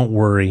just don't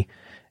worry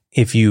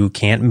if you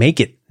can't make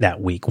it that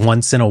week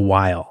once in a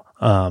while.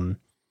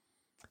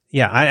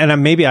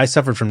 Maybe I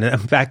suffered from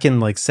that back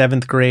in like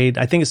 7th grade.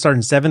 I think it started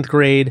in 7th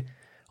grade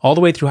all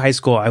the way through high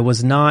school. I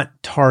was not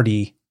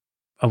tardy.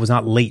 I was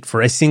not late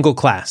for a single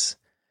class.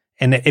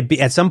 And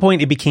at some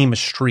point it became a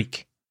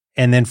streak.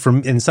 And then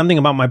and something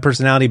about my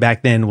personality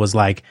back then was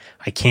like,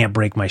 I can't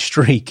break my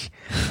streak.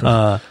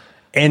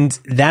 And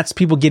that's,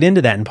 people get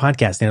into that in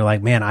podcasting. They're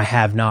like, man,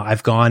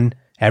 I've gone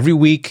every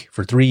week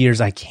for 3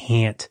 years. I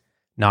can't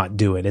not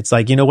do it. It's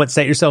like, you know what?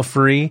 Set yourself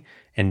free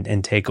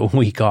and take a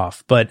week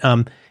off. But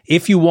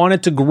if you want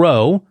it to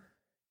grow,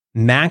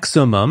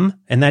 maximum,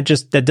 and that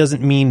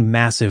doesn't mean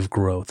massive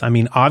growth. I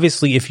mean,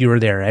 obviously, if you're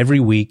there every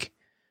week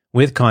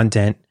with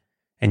content,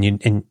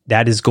 and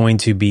that is going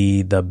to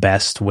be the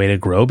best way to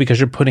grow because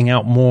you're putting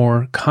out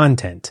more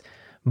content.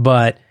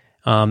 But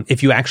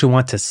if you actually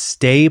want to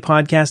stay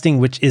podcasting,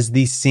 which is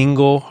the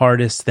single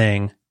hardest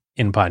thing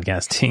in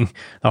podcasting,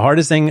 the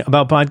hardest thing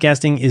about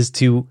podcasting is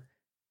to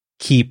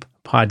keep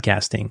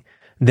podcasting,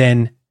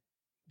 then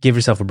give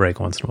yourself a break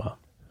once in a while.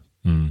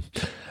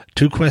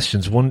 Two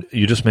questions. One,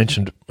 you just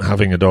mentioned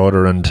having a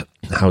daughter and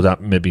how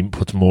that maybe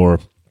puts more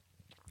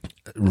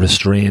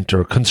restraint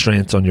or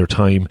constraints on your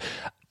time.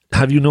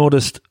 Have you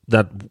noticed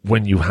that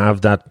when you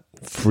have that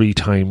free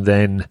time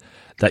then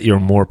that you're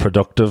more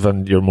productive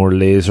and you're more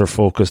laser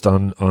focused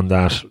on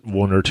that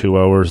 1 or 2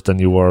 hours than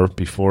you were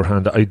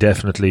beforehand? I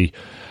definitely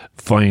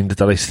find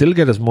that I still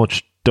get as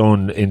much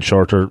done in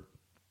shorter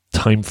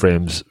time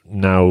frames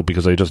now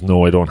because I just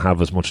know I don't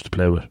have as much to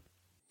play with.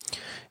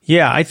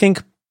 Yeah, I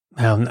think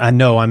I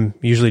know I'm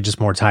usually just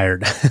more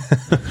tired.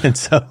 And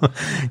so,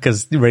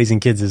 because raising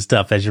kids is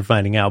tough, as you're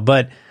finding out.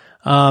 But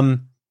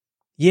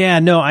yeah,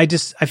 no, I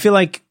feel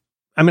like,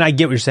 I mean, I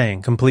get what you're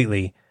saying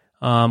completely.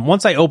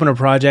 Once I open a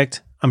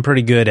project, I'm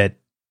pretty good at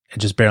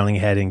just barreling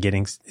ahead and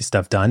getting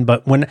stuff done.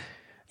 But when,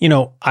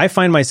 I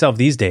find myself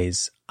these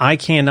days, I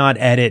cannot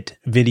edit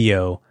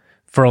video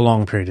for a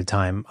long period of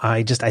time.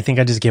 I think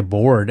I just get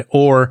bored,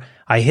 or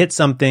I hit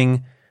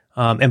something,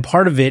 and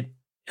part of it,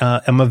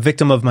 I'm a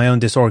victim of my own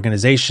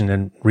disorganization.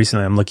 And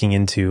recently I'm looking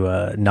into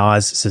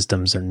NAS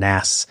systems, or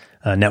NAS,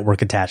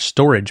 network attached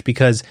storage,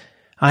 because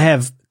I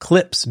have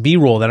clips,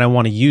 B-roll that I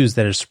want to use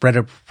that are spread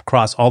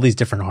across all these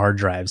different hard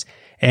drives.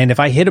 And if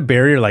I hit a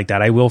barrier like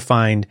that, I will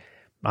find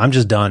I'm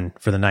just done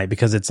for the night,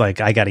 because it's like,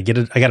 I got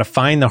to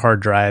find the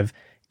hard drive,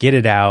 get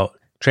it out,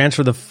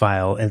 transfer the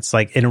file. It's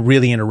like, and it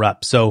really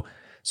interrupts. So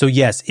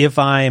yes, if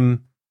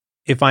I'm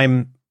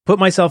put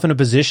myself in a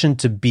position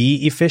to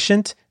be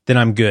efficient, then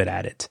I'm good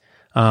at it.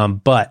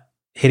 But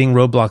hitting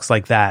roadblocks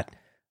like that,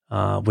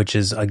 which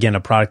is again,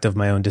 a product of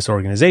my own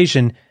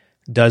disorganization,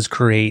 does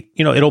create,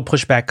 it'll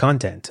push back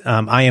content.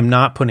 I am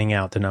not putting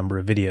out the number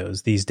of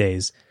videos these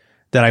days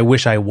that I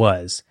wish I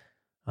was.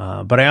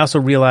 But I also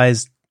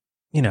realized,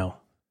 again,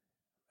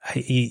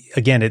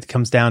 it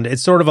comes down to,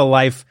 it's sort of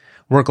a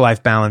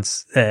work-life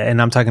balance.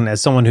 And I'm talking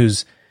as someone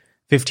who's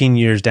 15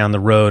 years down the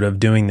road of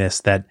doing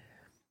this, that,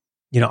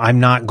 it's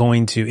not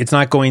going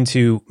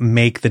to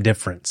make the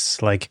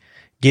difference. Like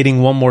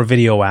getting one more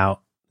video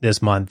out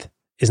this month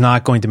is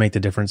not going to make the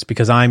difference,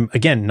 because I'm,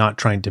 again, not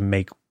trying to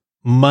make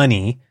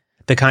money,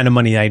 the kind of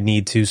money I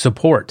need to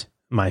support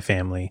my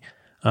family.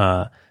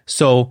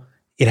 So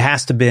it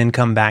has to then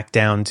come back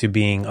down to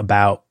being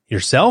about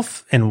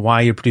yourself and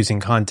why you're producing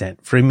content.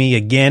 For me,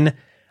 again,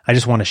 I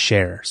just want to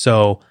share.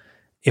 So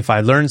if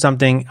I learn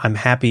something, I'm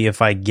happy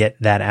if I get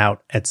that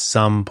out at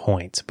some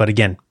point. But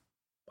again,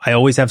 I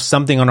always have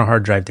something on a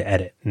hard drive to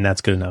edit, and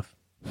that's good enough.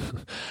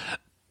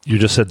 You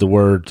just said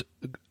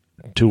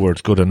two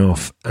words, good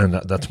enough. And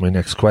that's my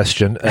next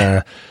question.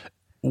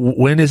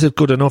 When is it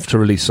good enough to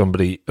release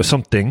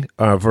something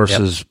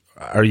versus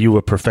Are you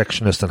a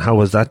perfectionist, and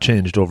how has that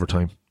changed over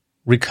time?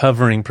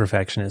 Recovering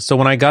perfectionist. So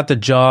when I got the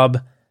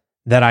job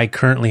that I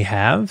currently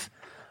have,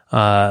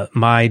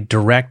 my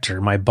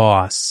director, my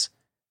boss,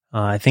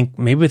 I think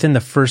maybe within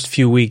the first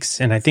few weeks,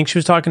 and I think she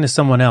was talking to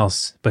someone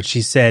else, but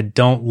she said,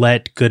 don't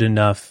let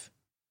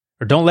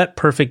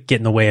perfect get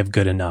in the way of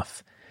good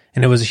enough.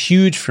 And it was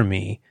huge for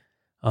me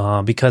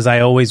because I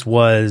always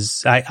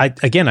was, I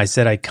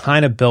said I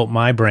kind of built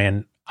my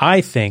brand, I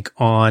think,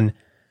 on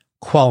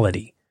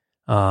quality.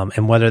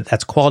 And whether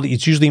that's quality,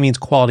 it usually means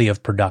quality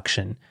of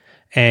production.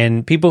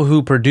 And people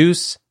who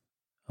produce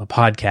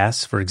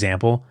podcasts, for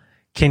example,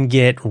 can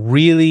get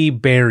really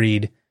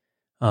buried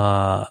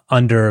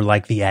under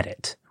like the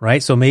edit,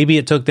 right? So maybe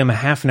it took them a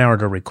half an hour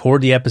to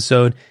record the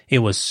episode. It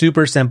was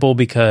super simple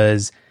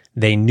because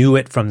they knew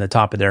it from the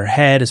top of their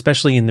head,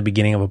 especially in the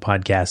beginning of a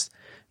podcast.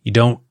 You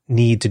don't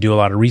need to do a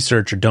lot of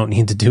research or don't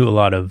need to do a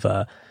lot of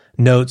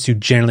notes. You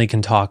generally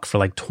can talk for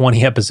like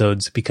 20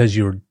 episodes because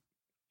you're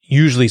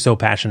usually so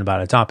passionate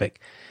about a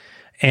topic.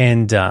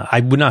 And I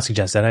would not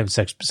suggest that. I would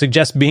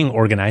suggest being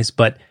organized,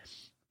 but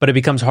it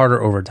becomes harder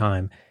over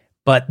time.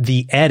 But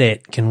the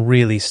edit can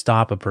really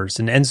stop a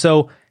person. And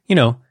so,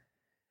 it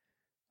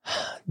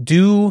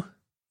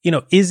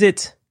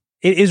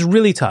is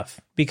really tough,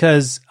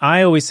 because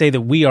I always say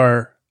that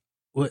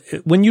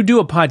when you do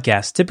a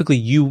podcast, typically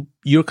you're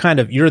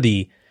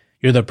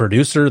the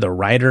producer, the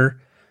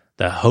writer,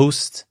 the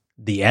host,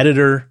 the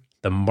editor,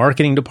 the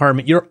marketing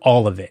department, you're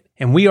all of it.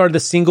 And we are the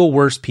single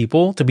worst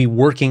people to be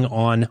working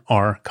on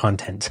our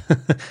content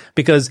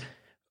because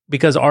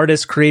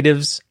artists,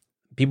 creatives,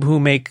 people who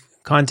make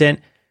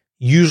content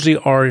usually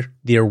are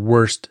their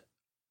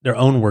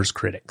own worst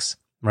critics,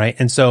 right?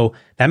 And so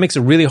that makes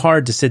it really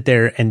hard to sit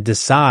there and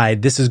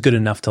decide this is good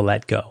enough to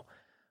let go.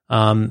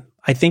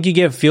 I think you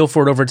get a feel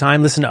for it over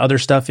time, listen to other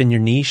stuff in your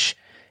niche,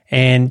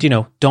 and,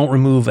 don't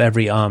remove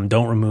every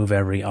don't remove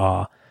every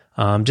ah.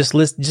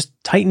 Just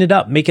tighten it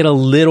up, make it a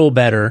little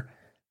better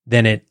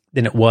than it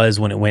than it was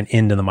when it went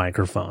into the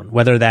microphone,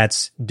 whether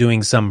that's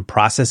doing some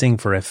processing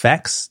for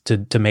effects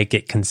to make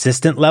it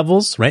consistent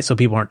levels, right? So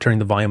people aren't turning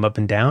the volume up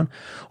and down,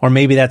 or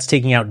maybe that's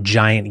taking out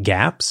giant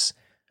gaps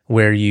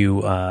where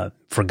you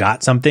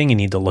forgot something, you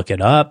need to look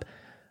it up.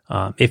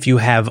 If you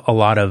have a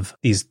lot of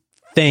these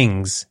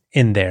things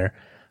in there,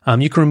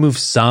 you can remove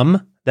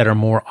some that are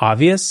more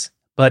obvious,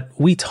 but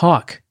we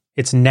talk.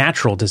 It's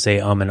natural to say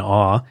and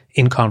ah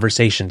in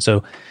conversation,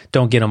 so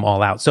don't get them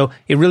all out. So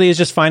it really is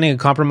just finding a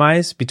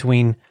compromise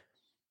between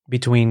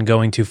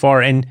going too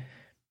far. And,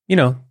 you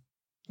know,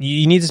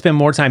 you need to spend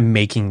more time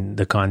making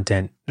the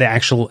content, the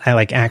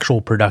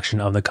actual production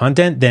of the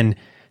content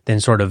than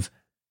sort of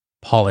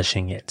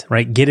polishing it,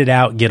 right? Get it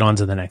out, get on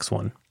to the next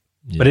one.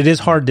 Yeah. But it's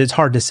hard to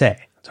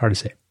say. It's hard to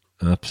say.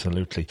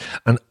 Absolutely.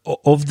 And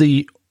of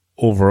the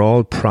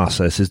overall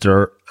process, is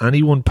there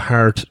any one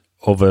part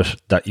of it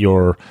that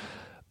you're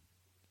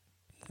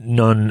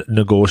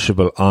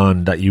non-negotiable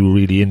on, that you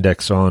really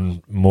index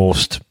on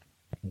most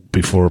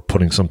before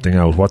putting something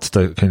out? What's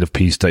the kind of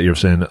piece that you're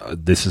saying,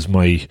 this is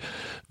my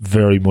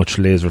very much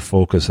laser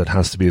focus, it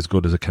has to be as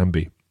good as it can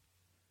be?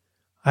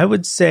 I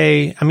would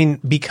say,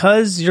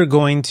 because you're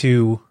going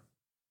to,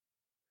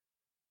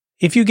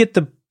 if you get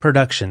the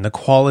production, the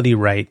quality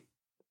right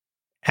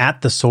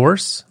at the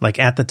source, like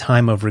at the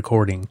time of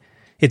recording,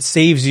 it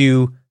saves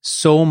you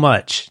so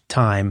much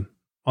time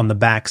on the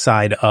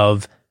backside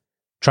of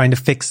trying to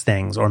fix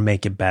things or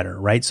make it better,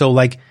 right? So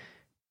like,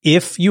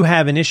 if you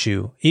have an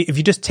issue, if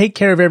you just take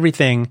care of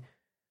everything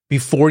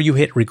before you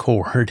hit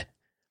record,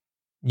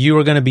 you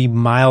are going to be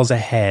miles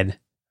ahead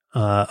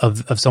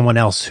of someone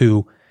else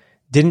who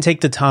didn't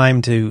take the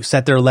time to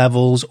set their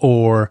levels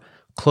or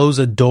close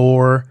a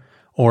door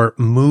or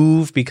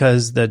move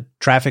because the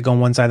traffic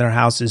on one side of their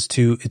house is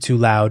too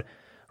loud,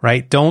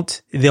 right?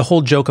 The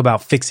whole joke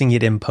about fixing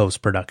it in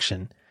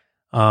post-production.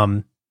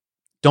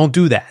 Don't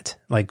do that.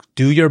 Like,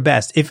 do your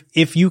best.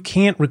 If you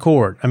can't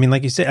record,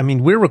 like you said,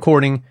 we're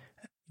recording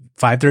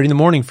 5:30 in the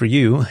morning for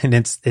you, and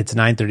it's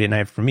 9:30 at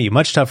night for me.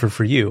 Much tougher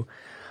for you.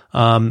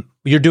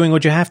 You're doing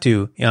what you have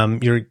to.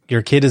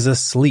 Your kid is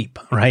asleep,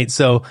 right?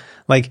 So,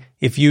 like,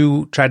 if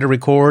you try to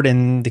record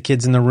and the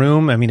kid's in the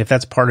room, if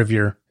that's part of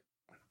your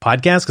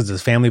podcast, because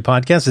it's a family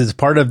podcast, it's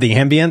part of the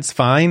ambience,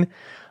 fine.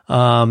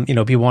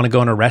 People want to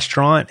go in a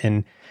restaurant,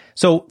 and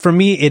so for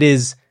me,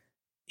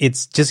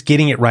 it's just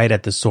getting it right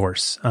at the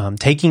source.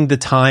 Taking the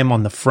time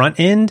on the front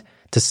end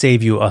to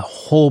save you a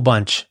whole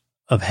bunch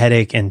of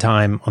headache and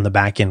time on the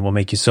back end will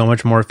make you so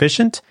much more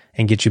efficient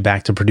and get you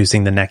back to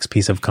producing the next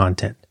piece of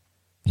content.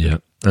 Yeah.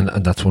 And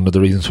that's one of the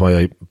reasons why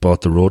I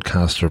bought the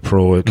Rodecaster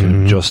Pro. It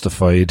can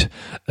justified.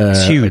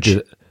 It's huge.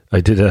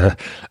 I did a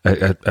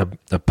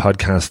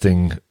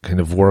podcasting kind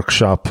of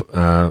workshop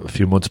a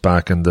few months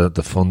back, and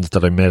the funds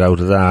that I made out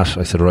of that,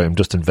 I said, right, I'm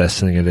just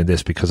investing it in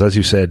this, because as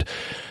you said,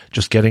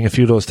 just getting a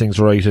few of those things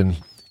right in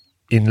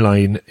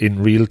line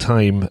in real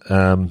time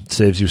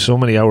saves you so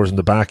many hours in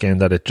the back end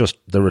that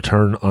the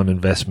return on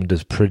investment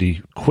is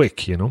pretty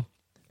quick, you know?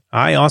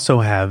 I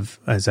also have,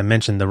 as I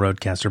mentioned, the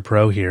Rodecaster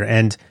Pro here,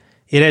 and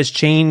it has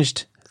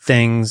changed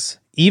things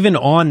even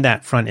on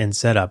that front end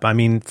setup.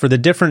 For the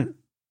different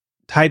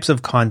types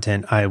of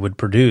content I would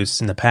produce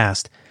in the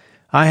past,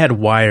 I had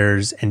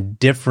wires and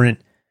different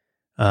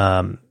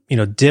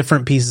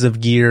pieces of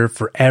gear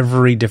for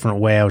every different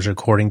way I was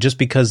recording, just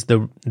because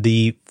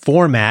the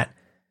format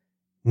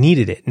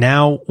needed it.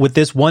 Now with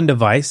this one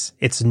device,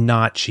 it's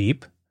not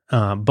cheap,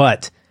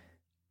 but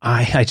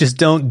I just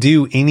don't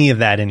do any of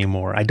that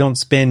anymore. I don't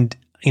spend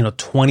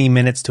 20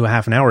 minutes to a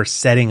half an hour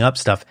setting up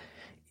stuff.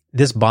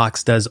 This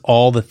box does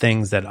all the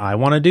things that I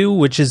want to do,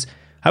 which is,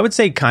 I would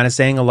say, kind of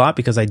saying a lot,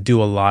 because I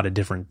do a lot of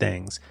different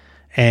things.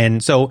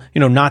 And so,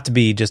 not to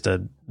be just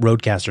a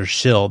Rodecaster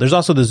shill, there's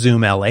also the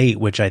Zoom L8,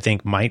 which I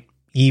think might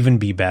even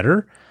be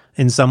better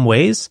in some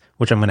ways,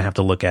 which I'm going to have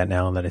to look at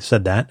now that I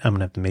said that. I'm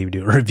going to have to maybe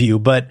do a review.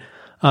 But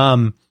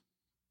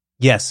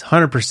yes,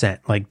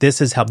 100%. Like, this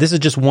has helped. This is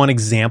just one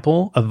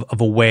example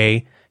of a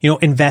way,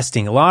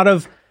 investing. A lot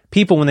of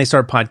people, when they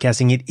start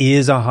podcasting, it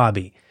is a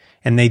hobby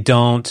and they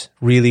don't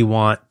really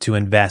want to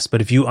invest. But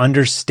if you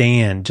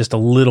understand just a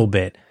little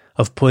bit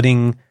of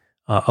putting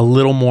a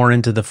little more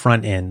into the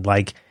front end,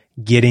 like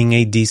getting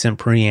a decent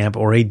preamp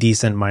or a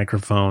decent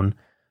microphone,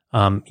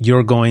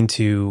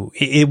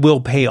 it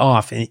will pay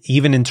off,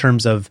 even in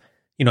terms of,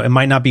 it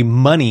might not be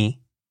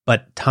money,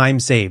 but time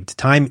saved.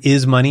 Time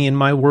is money in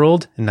my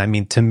world.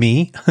 And to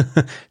me,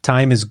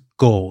 time is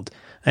gold.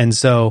 And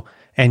so,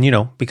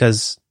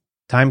 because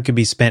time could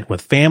be spent with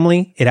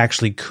family, it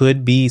actually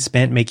could be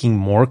spent making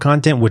more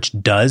content, which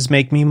does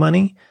make me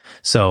money.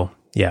 So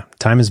yeah,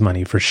 time is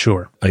money for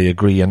sure. I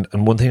agree. And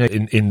one thing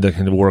in the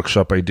kind of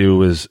workshop I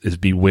do is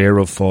beware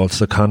of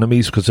false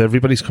economies, because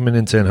everybody's coming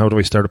in saying, how do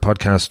I start a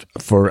podcast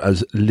for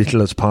as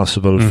little as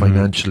possible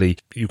financially?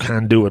 You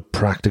can do it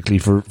practically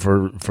for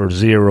 $0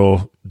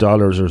 or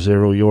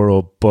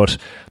 €0, but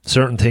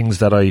certain things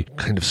that I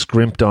kind of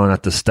scrimped on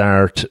at the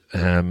start,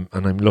 and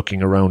I'm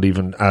looking around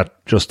even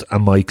at just a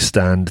mic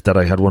stand that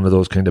I had, one of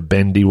those kind of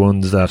bendy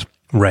ones that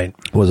right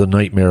was a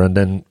nightmare. And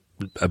then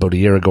about a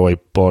year ago, I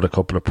bought a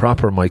couple of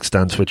proper mic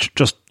stands, which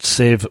just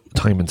save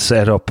time and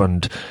setup.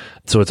 And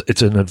so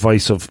it's an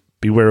advice of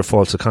beware of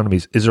false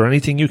economies. Is there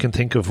anything you can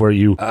think of where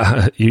you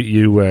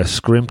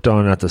scrimped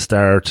on at the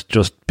start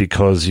just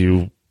because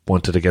you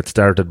wanted to get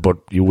started, but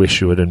you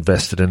wish you had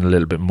invested in a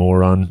little bit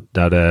more on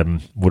that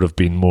would have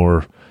been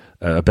more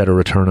a better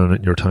return on it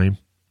in your time?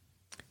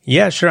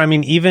 Yeah, sure. I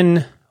mean,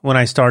 even when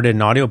I started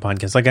an audio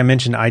podcast, like I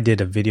mentioned, I did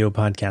a video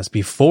podcast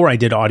before I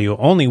did audio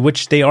only,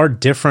 which they are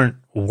different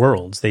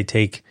worlds. They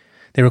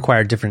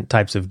require different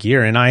types of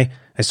gear. And I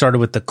started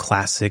with the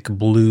classic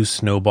blue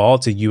Snowball.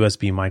 It's a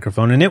USB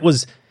microphone, and it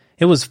was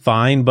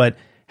fine. But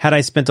had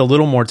I spent a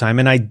little more time,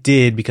 and I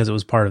did because it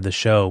was part of the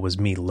show, was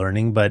me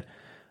learning. But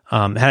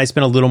had I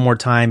spent a little more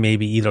time,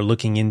 maybe either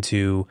looking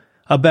into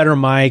a better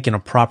mic and a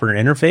proper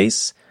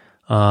interface,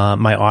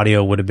 my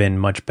audio would have been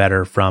much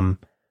better from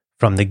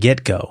the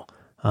get-go.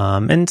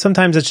 And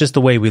sometimes it's just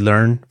the way we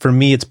learn. For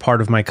me, it's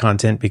part of my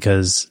content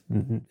because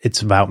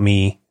it's about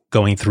me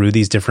going through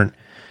these different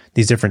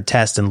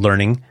tests and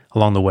learning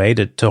along the way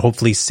to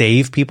hopefully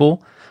save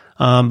people.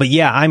 But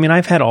yeah, I mean,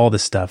 I've had all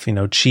this stuff,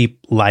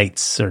 cheap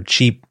lights or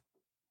cheap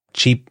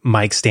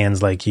mic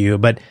stands like you,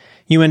 but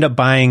you end up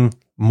buying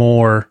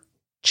more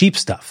cheap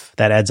stuff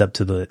that adds up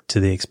to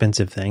the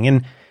expensive thing.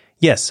 And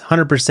yes,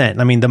 100%.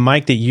 I mean, the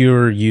mic that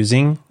you're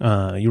using,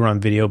 you were on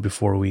video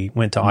before we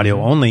went to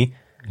audio only.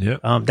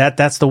 Yeah.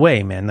 That's the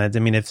way, man. I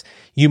mean, if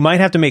you might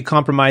have to make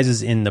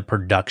compromises in the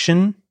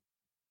production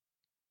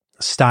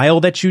style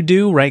that you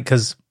do, right?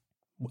 Because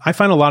I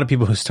find a lot of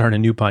people who start a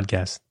new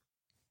podcast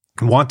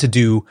want to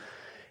do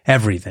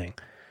everything.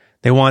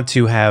 They want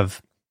to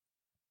have,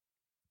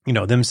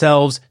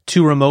 themselves,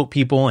 2 remote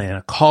people and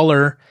a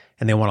caller,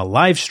 and they want to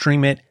live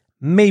stream it,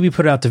 maybe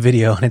put it out to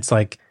video. And it's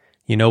like,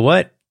 you know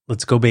what?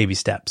 Let's go baby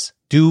steps.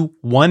 Do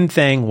one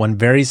thing, one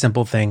very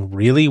simple thing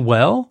really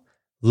well.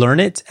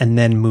 Learn it and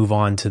then move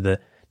on to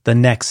the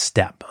next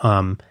step.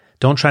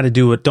 Don't try to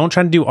do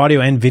audio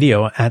and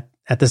video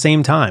at the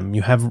same time.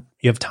 You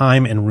have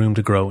time and room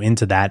to grow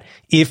into that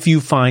if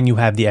you find you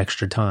have the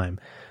extra time.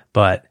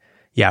 But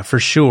yeah, for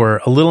sure,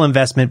 a little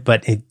investment,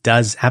 but it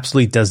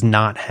absolutely does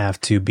not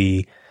have to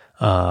be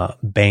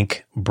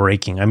bank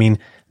breaking. I mean,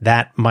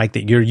 that mic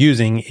that you're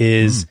using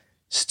is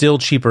still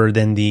cheaper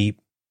than the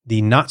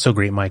not so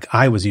great mic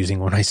I was using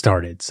when I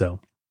started. So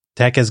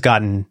tech has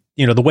gotten,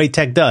 the way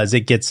tech does,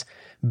 it gets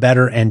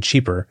better and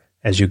cheaper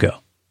as you go.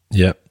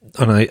 Yeah.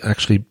 And I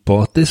actually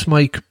bought this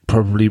mic,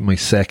 probably my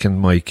second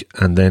mic.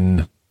 And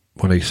then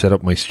when I set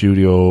up my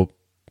studio,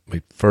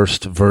 my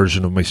first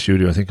version of my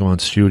studio, I think I'm on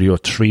Studio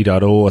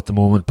 3.0 at the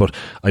moment, but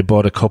I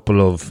bought a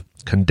couple of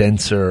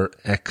condenser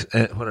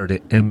what are they?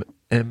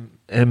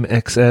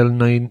 MXL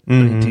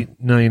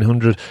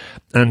 900.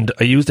 And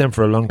I used them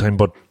for a long time,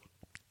 but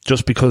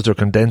just because they're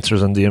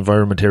condensers and the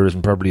environment here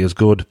isn't probably as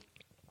good,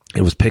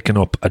 it was picking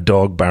up a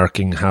dog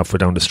barking halfway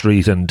down the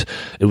street, and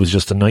it was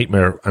just a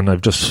nightmare. And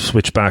I've just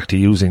switched back to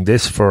using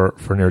this for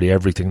nearly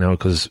everything now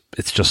because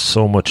it's just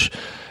so much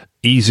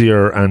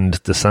easier, and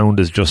the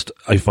sound is just,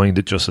 I find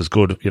it just as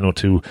good,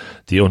 to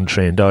the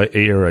untrained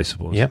ear, I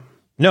suppose. Yep.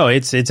 No,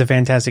 it's a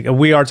fantastic.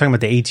 We are talking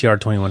about the ATR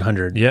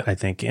 2100, yeah, I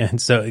think.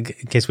 And so, in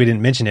case we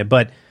didn't mention it,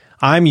 but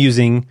I'm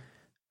using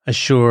a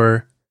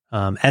Shure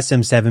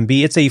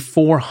SM7B. It's a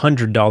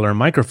 $400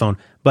 microphone,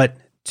 but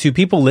to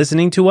people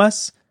listening to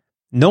us,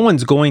 no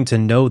one's going to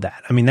know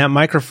that. I mean, that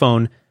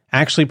microphone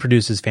actually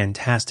produces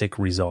fantastic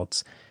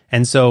results.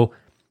 And so,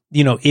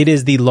 it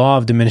is the law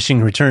of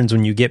diminishing returns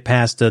when you get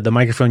past the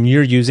microphone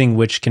you're using,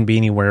 which can be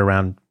anywhere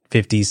around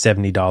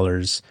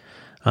 $50,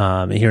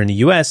 $70 here in the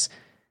US.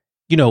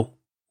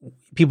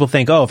 People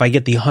think, oh, if I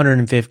get the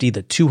 $150,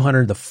 the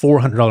 $200, the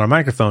 $400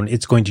 microphone,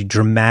 it's going to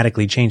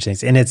dramatically change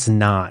things. And it's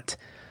not.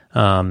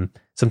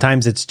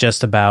 Sometimes it's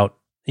just about,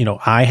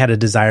 I had a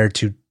desire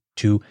to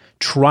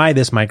try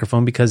this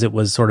microphone because it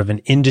was sort of an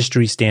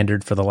industry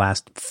standard for the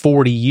last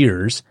 40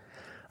 years.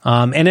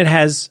 And it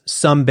has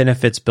some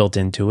benefits built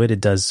into it. It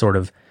does sort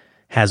of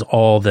has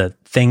all the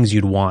things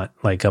you'd want,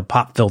 like a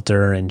pop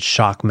filter and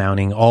shock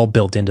mounting, all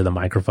built into the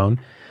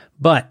microphone.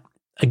 But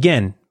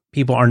again,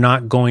 people are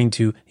not going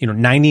to,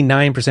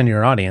 99% of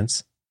your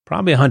audience,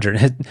 probably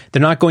 100,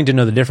 they're not going to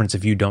know the difference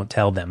if you don't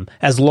tell them,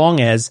 as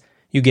long as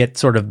you get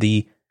sort of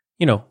the,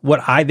 the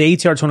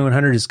ATR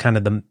 2100 is kind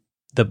of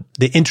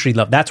the entry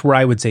level. That's where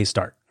I would say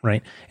start,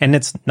 right? And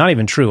it's not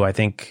even true. I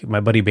think my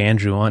buddy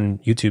Bandrew on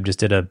YouTube just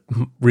did a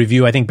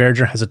review. I think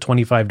Behringer has a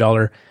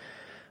 $25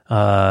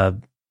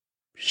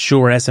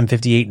 Shure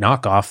SM58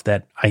 knockoff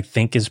that I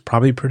think is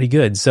probably pretty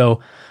good. So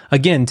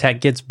again,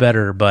 tech gets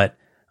better, but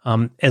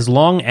as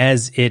long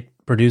as it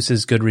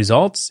produces good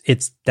results,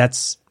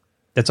 that's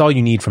all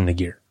you need from the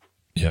gear.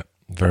 Yeah,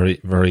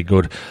 very, very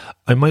good.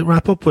 I might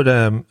wrap up with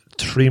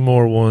 3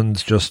 more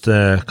ones, just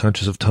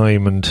conscious of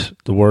time, and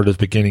the world is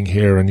beginning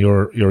here, and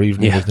your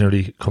evening is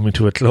nearly coming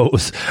to a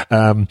close.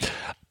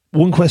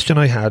 One question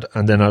I had,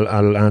 and then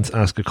I'll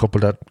ask a couple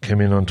that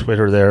came in on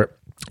Twitter there,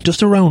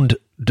 just around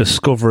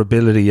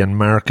discoverability and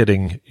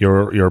marketing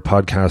your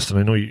podcast, and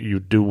I know you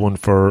do one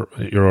for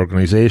your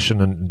organization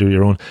and do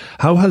your own.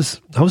 How's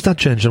that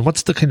changed, and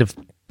what's the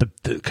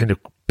kind of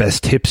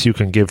best tips you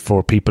can give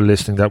for people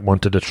listening that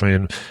wanted to try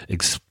and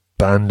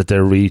expand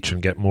their reach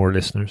and get more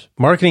listeners?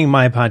 Marketing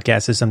my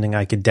podcast is something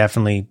I could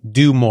definitely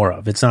do more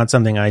of. It's not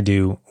something I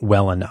do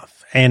well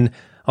enough. And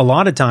a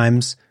lot of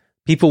times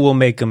people will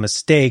make a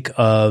mistake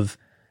of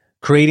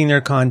creating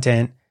their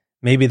content.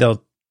 Maybe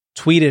they'll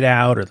tweet it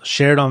out or they'll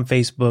share it on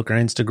Facebook or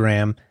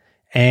Instagram.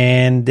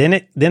 And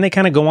then they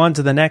kind of go on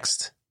to the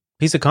next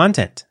piece of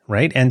content,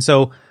 right? And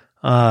so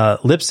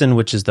Libsyn,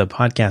 which is the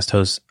podcast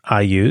host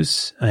I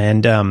use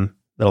and that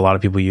a lot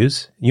of people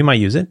use, you might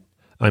use it.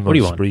 I'm on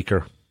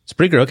Spreaker.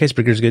 Spreaker, okay,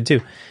 Spreaker's good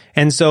too.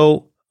 And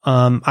so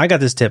I got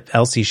this tip.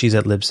 Elsie, she's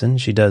at Libsyn.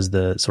 She does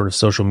the sort of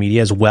social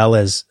media as well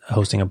as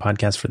hosting a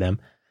podcast for them.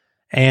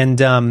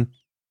 And,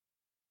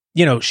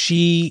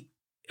 she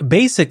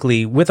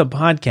basically, with a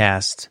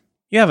podcast,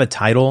 you have a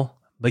title,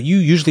 but you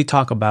usually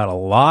talk about a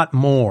lot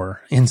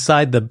more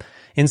inside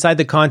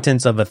the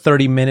contents of a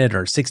 30-minute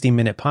or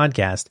 60-minute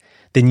podcast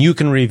than you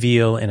can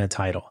reveal in a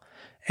title.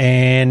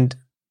 And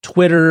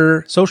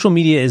Twitter, social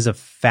media is a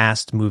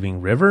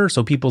fast-moving river,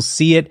 so people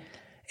see it.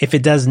 If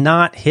it does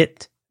not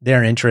hit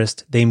their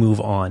interest, they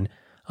move on.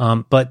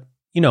 But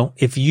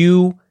if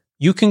you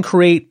can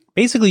create,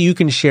 basically you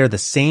can share the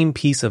same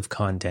piece of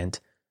content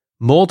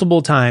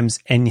multiple times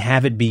and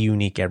have it be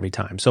unique every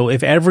time. So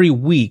if every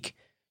week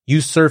you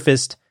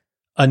surfaced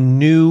a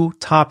new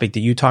topic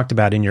that you talked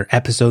about in your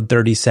episode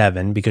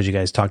 37, because you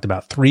guys talked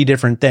about 3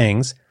 different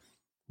things,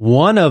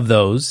 one of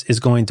those is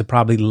going to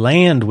probably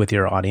land with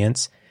your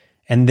audience,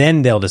 and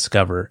then they'll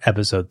discover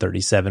episode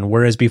 37.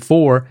 Whereas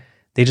before,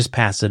 they just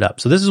pass it up.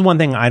 So this is one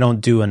thing I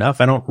don't do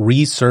enough. I don't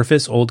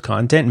resurface old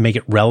content and make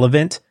it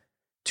relevant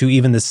to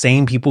even the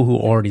same people who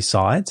already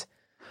saw it.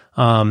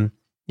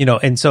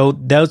 And so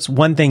that's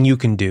one thing you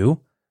can do.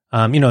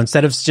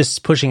 Instead of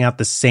just pushing out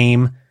the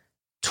same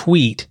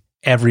tweet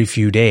every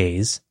few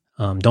days,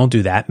 don't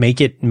do that.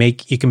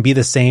 It can be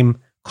the same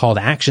call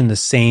to action, the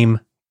same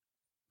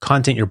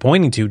content you're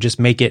pointing to, just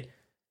make it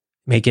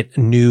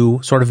new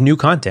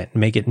content,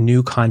 make it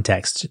new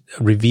context,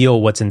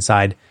 reveal what's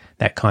inside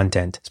that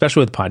content,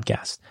 especially with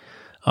podcasts.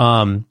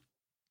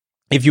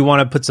 If you want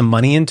to put some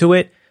money into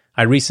it,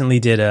 I recently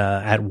did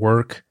at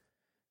work.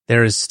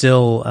 There is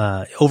still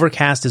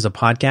Overcast is a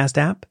podcast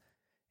app,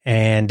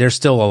 and there's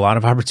still a lot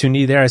of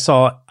opportunity there. I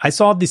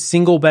saw the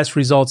single best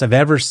results I've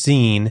ever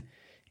seen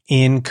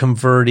in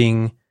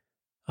converting.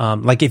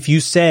 Like if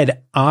you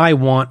said, I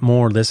want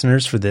more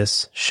listeners for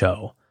this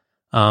show,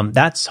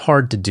 that's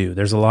hard to do.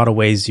 There's a lot of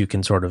ways you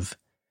can sort of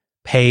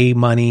pay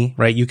money,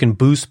 right? You can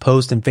boost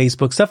post in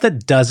Facebook, stuff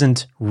that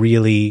doesn't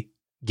really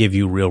give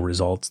you real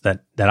results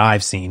that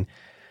I've seen.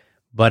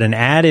 But an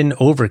ad in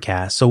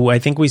Overcast, so I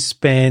think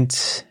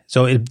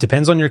so it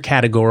depends on your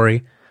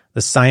category.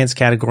 The science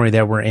category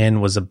that we're in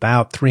was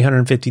about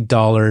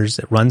 $350.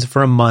 It runs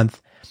for a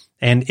month,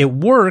 and it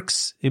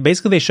works.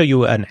 Basically, they show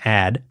you an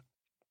ad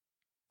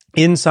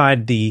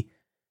inside the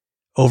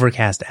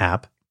Overcast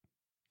app,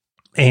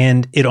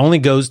 and it only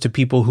goes to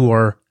people who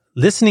are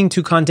listening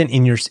to content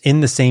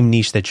in the same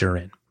niche that you're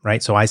in,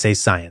 right? So I say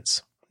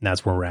science, and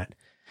that's where we're at.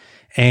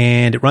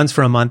 And it runs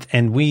for a month,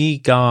 and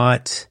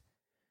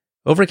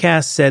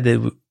Overcast said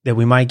that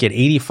we might get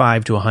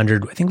 85 to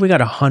 100. I think we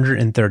got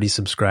 130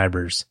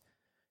 subscribers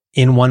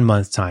in 1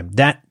 month's time.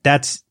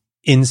 That's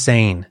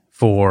insane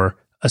for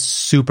a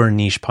super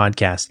niche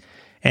podcast.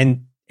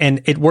 And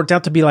it worked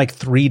out to be like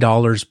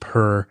 $3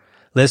 per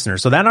listener.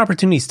 So that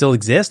opportunity still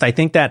exists. I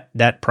think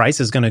that price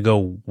is going to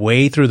go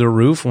way through the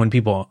roof when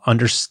people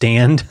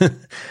understand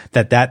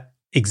that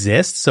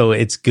exists. So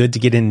it's good to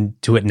get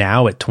into it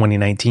now at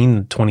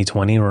 2019,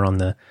 2020. We're on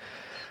the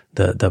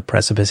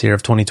precipice here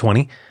of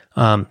 2020.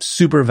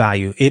 Super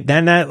value.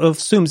 Then that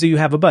assumes that you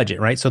have a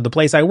budget, right? So the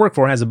place I work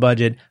for has a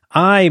budget.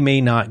 I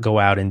may not go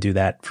out and do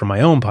that for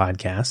my own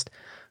podcast,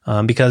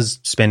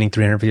 because spending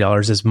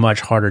 $350 is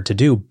much harder to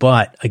do.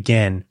 But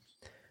again,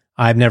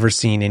 I've never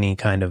seen any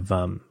kind of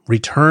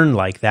return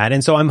like that.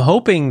 And so I'm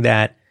hoping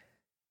that,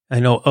 I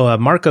know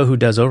Marco, who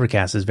does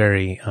Overcast, is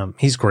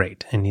he's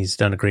great, and he's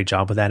done a great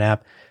job with that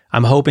app.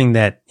 I'm hoping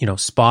that,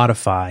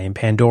 Spotify and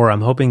Pandora,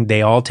 I'm hoping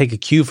they all take a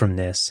cue from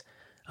this,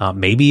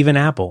 maybe even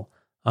Apple.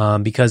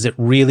 Because it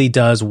really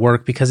does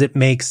work, because it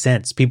makes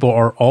sense. People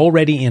are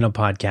already in a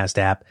podcast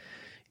app.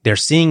 They're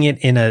seeing it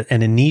in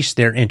a niche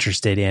they're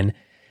interested in.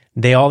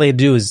 All they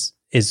do is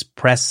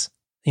press,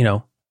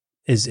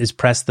 is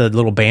press the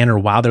little banner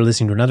while they're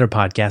listening to another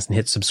podcast and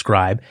hit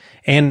subscribe.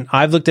 And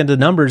I've looked into the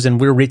numbers, and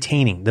we're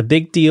retaining. The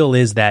big deal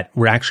is that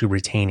we're actually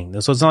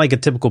retaining. So it's not like a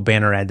typical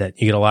banner ad that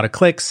you get a lot of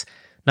clicks.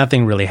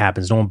 Nothing really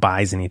happens. No one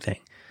buys anything.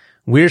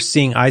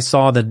 I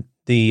saw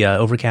the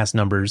Overcast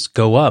numbers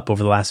go up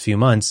over the last few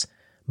months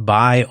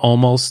by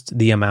almost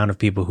the amount of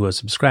people who have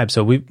subscribed.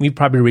 So we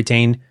probably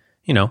retained,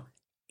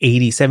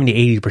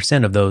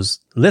 70-80% of those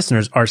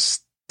listeners are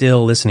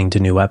still listening to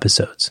new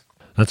episodes.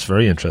 That's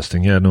very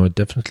interesting. Yeah, no, I'd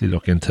definitely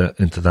look into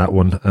that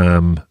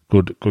one.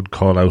 Good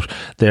call out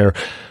there.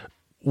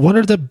 what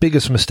are the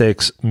biggest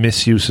mistakes,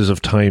 misuses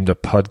of time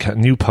that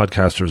new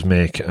podcasters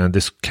make? And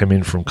this came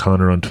in from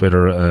Connor on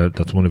Twitter.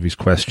 That's one of his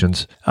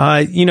questions.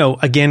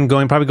 Again,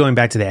 going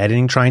back to the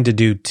editing, trying to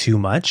do too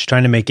much,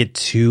 trying to make it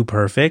too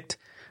perfect.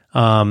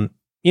 If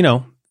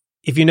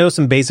you know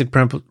some basic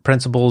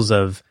principles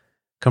of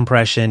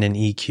compression and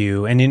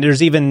EQ, and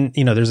there's even,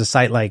 there's a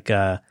site like,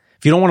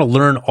 if you don't want to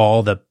learn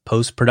all the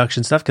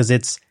post-production stuff, because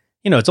it's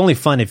only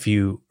fun if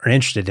you are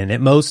interested in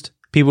it. Most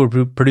people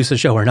who produce a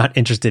show are not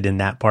interested in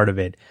that part of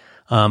it.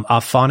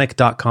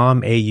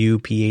 Auphonic.com,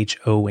 AUPHONIC.com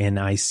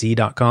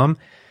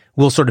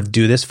will sort of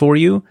do this for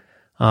you.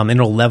 And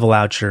it'll level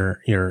out your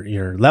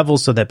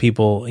levels so that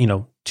people,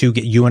 to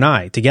get you and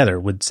I together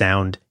would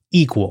sound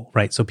equal,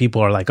 right? So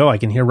people are like, oh, I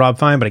can hear Rob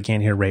fine, but I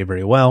can't hear Ray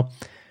very well.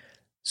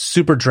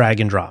 Super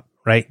drag and drop,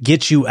 right?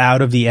 Get you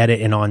out of the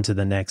edit and on to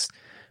the next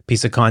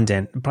piece of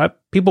content.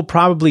 People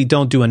probably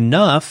don't do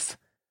enough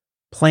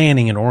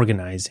planning and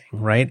organizing,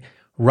 right?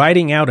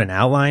 Writing out an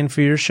outline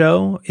for your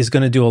show is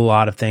going to do a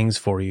lot of things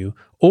for you.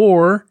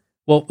 Or,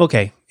 well,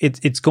 okay, it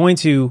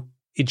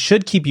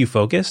should keep you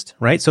focused,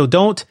 right? So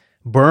don't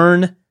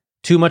burn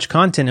too much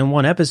content in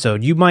one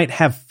episode. You might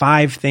have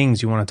 5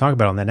 things you want to talk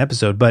about on that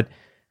episode, but,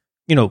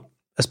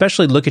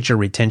 especially look at your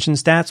retention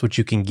stats, which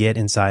you can get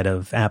inside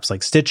of apps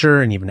like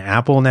Stitcher, and even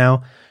Apple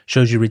now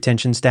shows you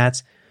retention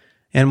stats.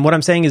 And what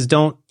I'm saying is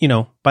don't,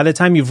 by the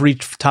time you've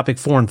reached topic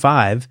 4 and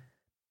 5,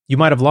 you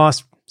might have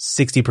lost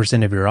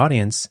 60% of your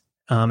audience.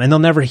 And they'll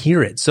never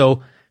hear it.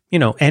 So,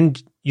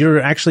 and you're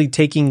actually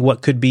taking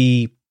what could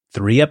be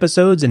 3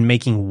 episodes and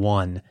making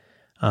 1. And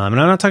I'm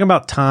not talking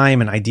about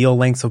time and ideal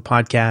lengths of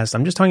podcasts.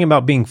 I'm just talking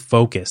about being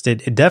focused.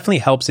 It definitely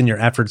helps in your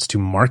efforts to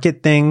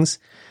market things.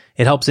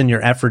 It helps in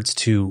your efforts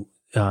to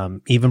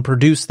even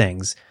produce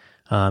things.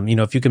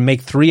 If you can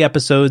make 3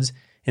 episodes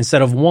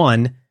instead of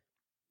 1,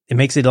 it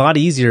makes it a lot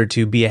easier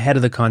to be ahead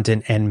of the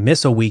content and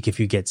miss a week if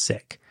you get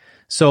sick.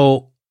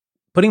 So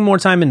putting more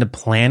time into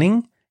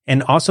planning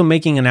and also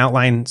making an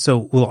outline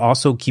will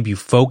also keep you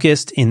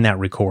focused in that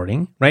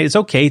recording, right? It's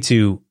okay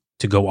to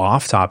go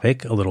off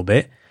topic a little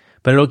bit,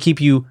 but it'll keep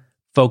you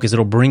focused.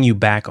 It'll bring you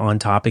back on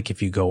topic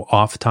if you go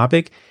off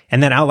topic.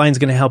 And that outline is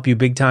going to help you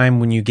big time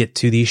when you get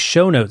to the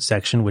show notes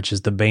section, which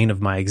is the bane of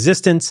my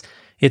existence.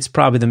 It's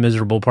probably the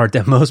miserable part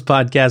that most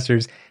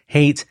podcasters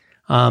hate.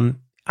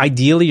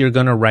 Ideally, you're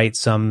going to write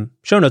some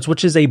show notes,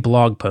 which is a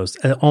blog post,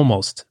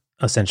 almost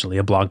essentially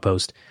a blog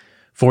post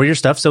for your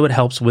stuff. So it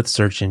helps with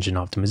search engine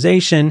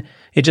optimization.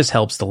 It just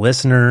helps the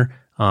listener,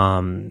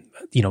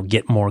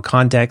 get more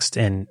context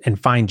and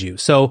find you.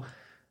 So,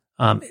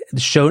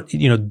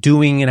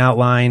 doing an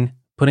outline,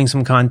 putting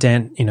some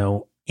content,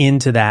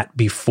 into that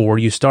before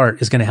you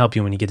start is going to help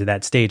you when you get to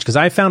that stage. Cause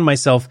I found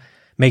myself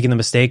making the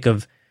mistake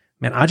of,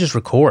 I just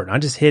record. I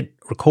just hit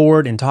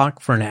record and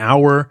talk for an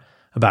hour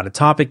about a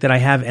topic that I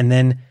have. And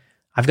then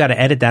I've got to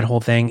edit that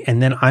whole thing.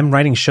 And then I'm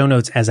writing show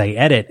notes as I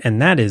edit.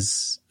 And that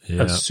is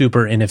a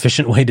super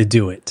inefficient way to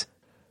do it.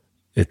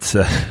 It's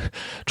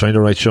trying to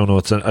write show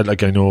notes, and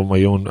I know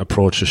my own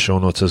approach to show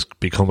notes has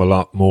become a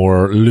lot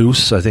more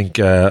loose. I think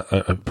I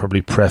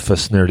probably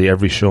preface nearly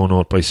every show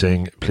note by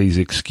saying, please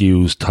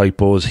excuse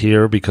typos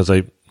here, because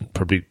I'm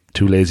probably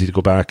too lazy to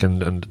go back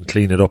and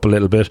clean it up a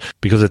little bit,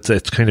 because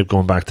it's kind of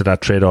going back to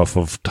that trade-off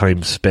of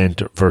time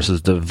spent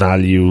versus the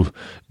value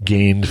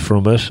gained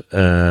from it.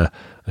 I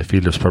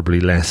feel there's probably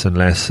less and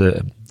less,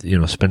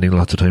 spending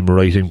lots of time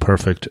writing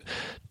perfect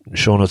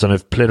show notes, and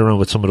I've played around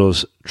with some of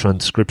those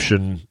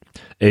transcription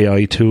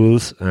AI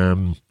tools.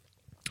 I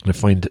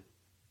find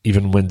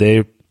even when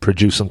they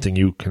produce something,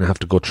 you kind of have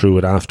to go through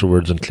it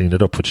afterwards and clean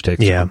it up, which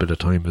takes a bit of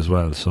time as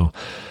well. So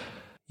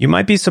you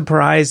might be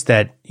surprised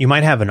that you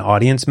might have an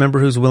audience member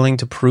who's willing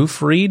to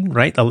proofread,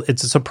 right?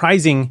 It's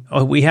surprising.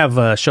 We have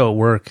a show at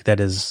work that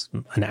is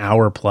an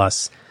hour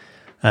plus,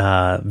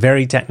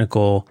 very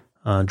technical,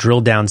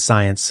 drilled down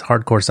science,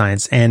 hardcore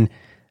science, and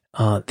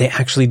they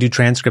actually do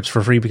transcripts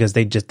for free because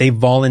they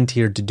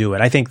volunteered to do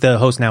it. I think the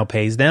host now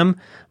pays them,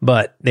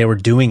 but they were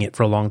doing it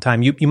for a long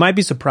time. You might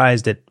be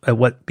surprised at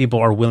what people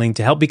are willing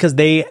to help, because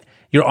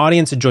your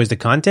audience enjoys the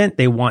content.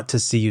 They want to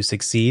see you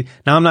succeed.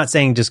 Now, I'm not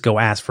saying just go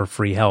ask for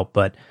free help,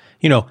 but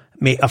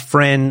a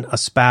friend, a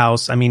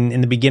spouse. I mean,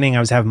 in the beginning,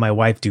 I was having my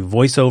wife do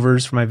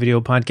voiceovers for my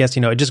video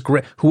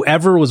podcast.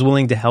 Whoever was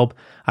willing to help,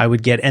 I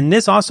would get. And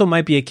this also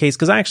might be a case,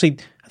 because I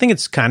think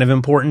it's kind of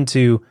important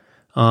to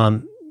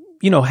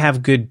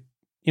have good,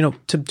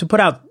 to put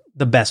out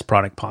the best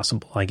product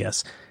possible, I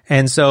guess.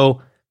 And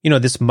so,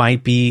 this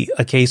might be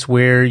a case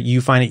where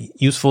you find it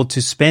useful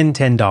to spend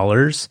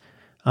 $10,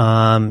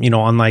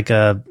 on like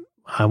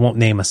I won't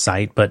name a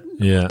site, but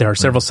there are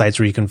several sites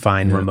where you can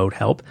find remote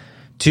help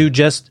to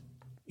just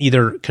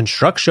either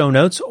construct show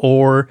notes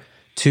or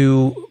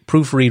to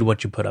proofread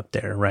what you put up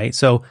there, right?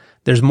 So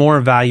there's more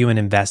value in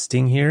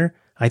investing here,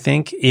 I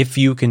think, if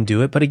you can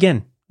do it. But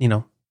again,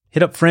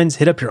 hit up friends,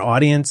 hit up your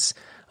audience.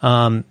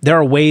 There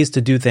are ways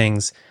to do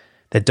things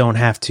that don't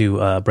have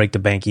to break the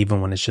bank, even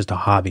when it's just a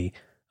hobby,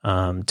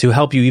 to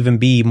help you even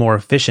be more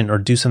efficient or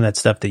do some of that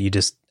stuff that you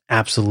just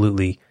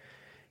absolutely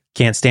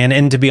can't stand.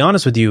 And to be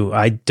honest with you,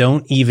 I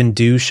don't even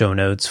do show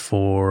notes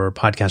for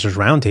Podcasters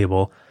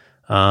Roundtable.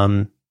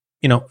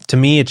 To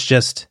me, it's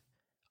just,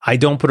 I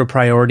don't put a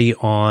priority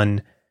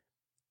on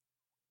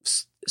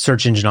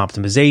search engine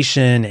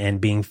optimization and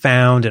being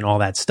found and all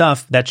that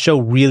stuff. That show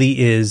really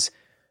is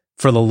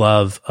for the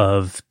love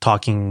of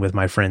talking with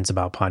my friends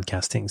about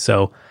podcasting.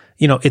 So,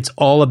 it's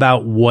all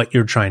about what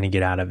you're trying to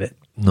get out of it.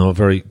 No,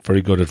 very,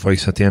 very good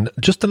advice at the end.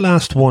 Just the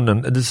last one,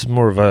 and this is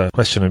more of a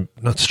question I'm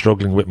not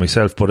struggling with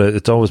myself, but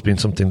it's always been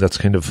something that's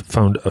kind of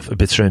found a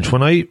bit strange.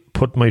 When I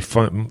put my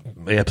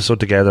episode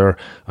together,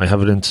 I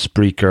have it in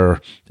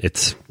Spreaker.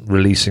 It's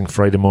releasing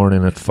Friday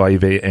morning at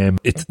 5 a.m.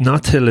 It's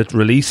not till it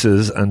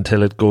releases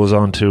until it goes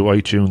on to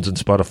iTunes and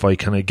Spotify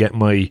can I get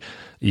my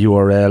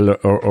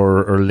URL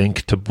or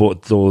link to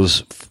both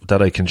those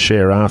that I can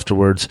share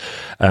afterwards,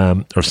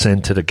 or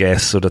send to the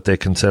guests so that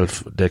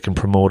they can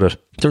promote it.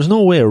 There's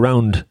no way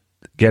around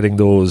getting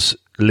those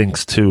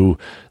links to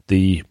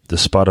the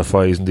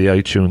Spotify's and the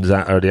iTunes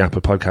or the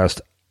Apple Podcast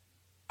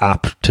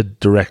app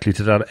directly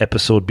to that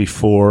episode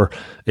before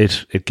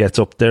it gets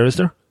up there, is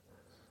there?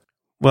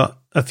 Well,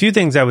 a few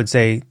things I would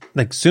say,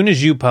 like soon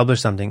as you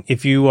publish something,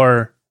 if you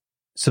are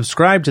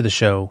subscribed to the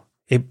show,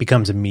 it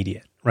becomes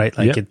immediate, right?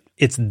 Like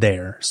it's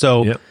there.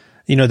 So,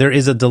 there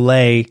is a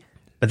delay,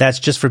 but that's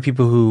just for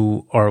people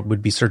who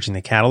would be searching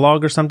the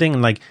catalog or something.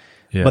 And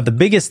but the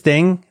biggest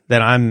thing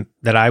that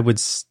I would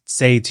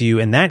say to you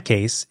in that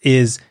case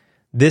is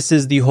this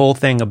is the whole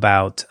thing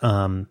about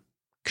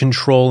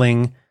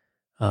controlling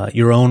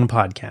your own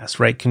podcast,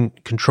 right?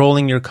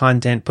 Controlling your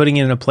content, putting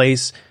it in a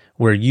place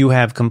where you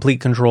have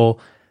complete control.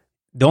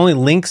 The only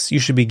links you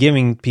should be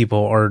giving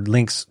people are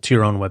links to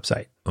your own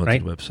website,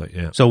 right? The website,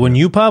 yeah. So when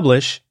you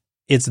publish,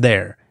 it's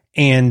there,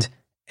 and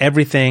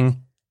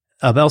everything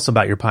else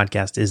about your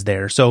podcast is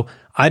there. So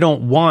I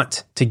don't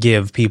want to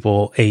give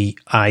people a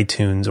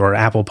iTunes or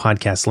Apple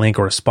Podcast link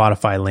or a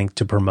Spotify link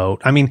to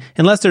promote. I mean,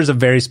 unless there's a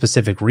very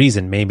specific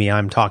reason. Maybe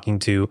I'm talking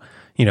to,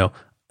 an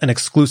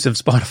exclusive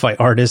Spotify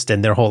artist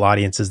and their whole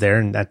audience is there,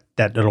 and that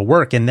it'll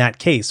work in that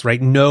case,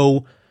 right?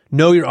 Know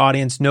your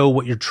audience, know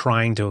what you're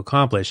trying to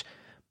accomplish.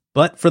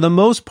 But for the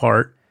most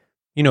part,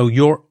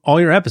 all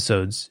your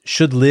episodes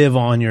should live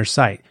on your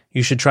site.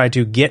 You should try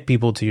to get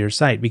people to your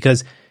site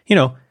because,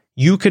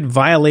 you could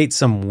violate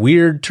some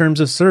weird terms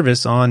of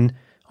service on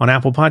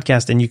Apple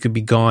Podcast and you could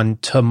be gone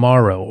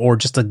tomorrow, or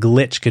just a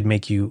glitch could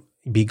make you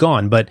be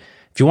gone. But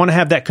if you want to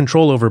have that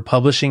control over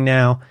publishing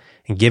now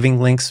and giving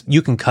links,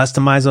 you can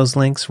customize those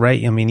links,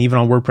 right? I mean, even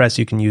on WordPress,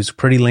 you can use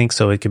pretty links.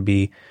 So it could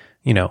be,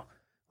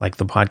 like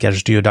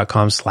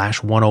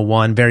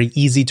thepodcasterstudio.com/101. Very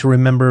easy to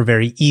remember,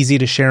 very easy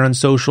to share on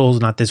socials,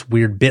 not this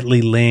weird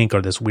bit.ly link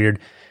or this weird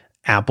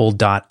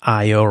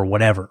apple.io or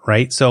whatever,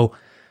 right? So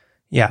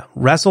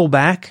wrestle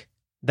back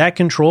that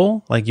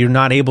control. Like you're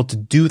not able to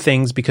do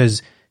things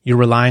because you're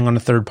relying on a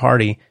third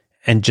party,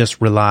 and just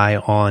rely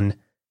on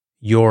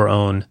your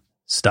own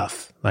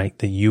stuff, like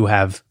that you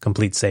have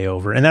complete say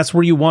over. And that's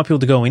where you want people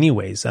to go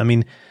anyways. I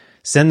mean,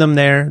 send them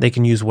there. They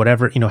can use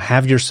whatever,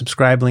 have your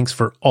subscribe links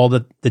for all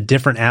the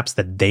different apps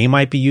that they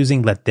might be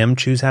using. Let them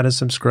choose how to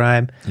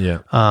subscribe. Yeah.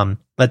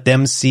 Let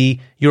them see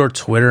your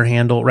Twitter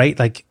handle, right?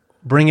 Like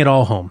bring it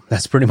all home.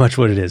 That's pretty much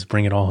what it is.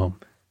 Bring it all home.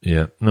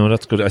 Yeah. No,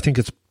 that's good. I think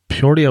it's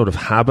purely out of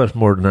habit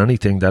more than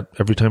anything that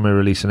every time I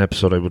release an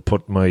episode, I would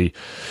put my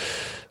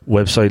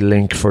website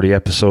link for the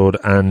episode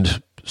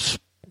and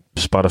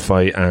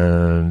Spotify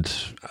and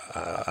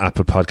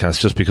Apple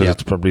Podcasts, just because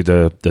it's probably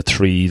the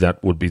three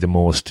that would be the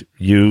most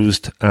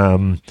used.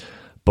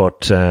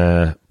 But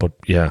yeah,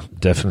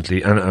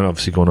 definitely. And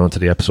obviously going on to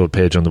the episode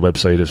page on the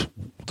website,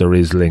 there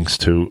is links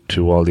to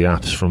all the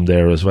apps from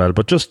there as well.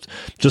 But just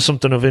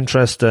something of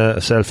interest,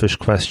 a selfish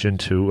question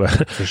to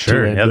for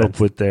sure, to end up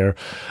with there.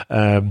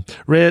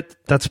 Ray,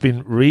 that's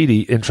been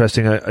really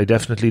interesting. I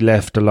definitely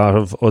left a lot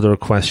of other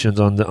questions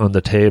on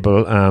the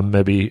table.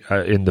 Maybe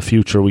in the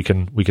future we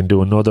can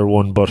do another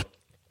one, but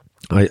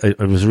I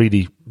was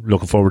really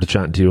looking forward to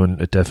chatting to you,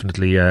 and it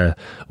definitely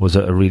was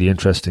a really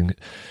interesting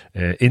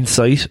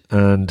insight,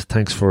 and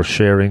thanks for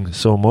sharing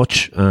so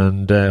much,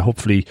 and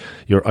hopefully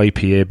your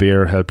IPA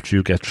beer helped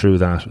you get through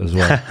that as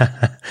well.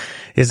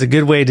 It's a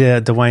good way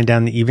to wind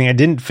down the evening. I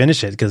didn't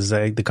finish it because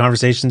the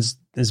conversations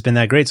has been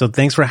that great, so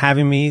thanks for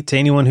having me. To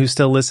anyone who's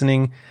still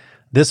listening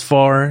this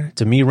far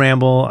to me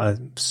ramble, I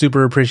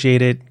super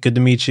appreciate it. Good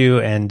to meet you,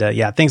 and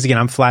thanks again.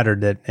 I'm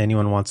flattered that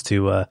anyone wants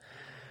to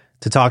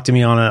talk to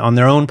me on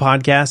their own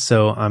podcast.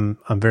 So I'm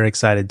very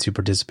excited to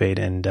participate,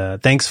 and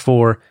thanks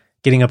for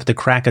getting up at the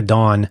crack of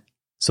dawn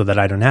so that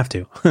I don't have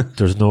to.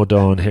 There's no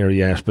dawn here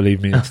yet.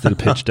 Believe me, it's still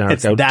pitch dark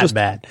it's out. That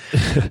bad.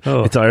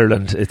 Oh. It's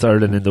Ireland. It's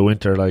Ireland in the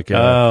winter.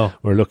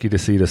 We're lucky to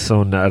see the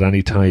sun at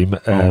any time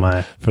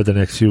for the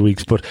next few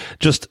weeks. But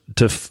just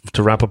to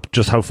wrap up,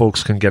 just how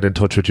folks can get in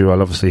touch with you.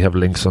 I'll obviously have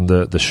links on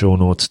the show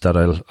notes that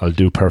I'll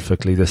do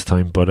perfectly this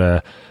time. But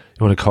you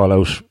want to call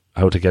out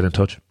how to get in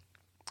touch?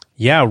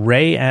 Yeah,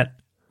 Ray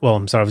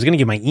I'm sorry, I was going to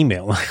give my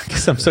email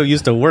because I'm so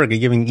used to work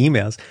and giving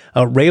emails.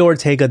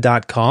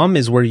 RayOrtega.com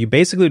is where you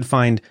basically would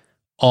find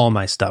all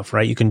my stuff,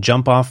 right? You can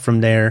jump off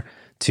from there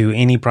to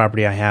any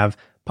property I have.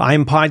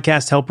 I'm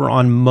podcast helper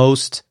on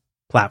most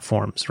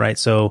platforms, right?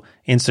 So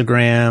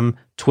Instagram,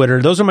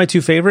 Twitter, those are my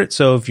two favorites.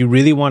 So if you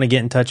really want to get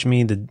in touch with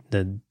me,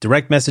 the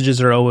direct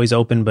messages are always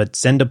open, but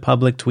send a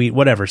public tweet,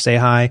 whatever, say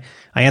hi.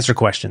 I answer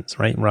questions,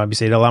 right? Rob, you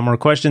say a lot more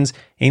questions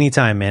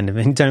anytime, man. If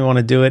anytime you want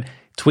to do it,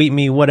 tweet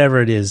me, whatever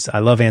it is. I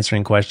love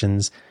answering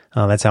questions.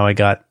 That's how I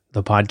got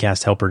the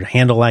podcast helper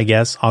handle, I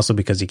guess. Also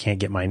because you can't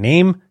get my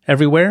name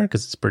everywhere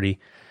because it's pretty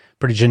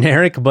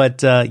generic.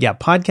 But yeah,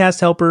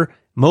 podcast helper,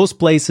 most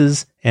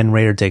places, and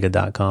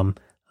RayOrtega.com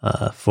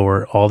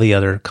for all the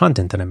other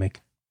content that I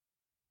make.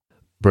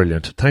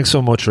 Brilliant. Thanks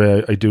so much,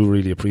 Ray. I do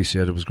really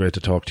appreciate it. It was great to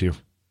talk to you.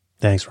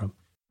 Thanks, Rob.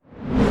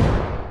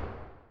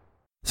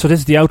 So this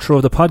is the outro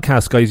of the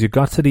podcast, guys. You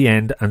got to the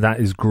end, and that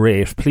is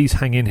great. Please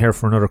hang in here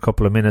for another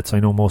couple of minutes. I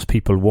know most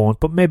people won't,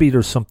 but maybe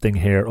there's something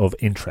here of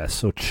interest.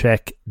 So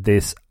check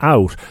this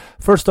out.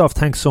 First off,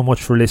 thanks so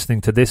much for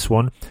listening to this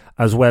one,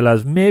 as well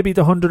as maybe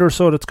the 100 or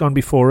so that's gone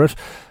before it.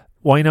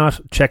 Why not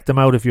check them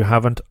out if you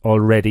haven't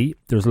already?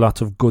 There's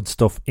lots of good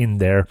stuff in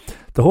there.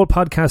 The whole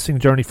podcasting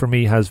journey for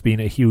me has been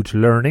a huge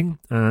learning,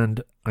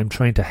 and I'm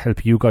trying to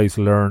help you guys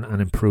learn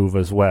and improve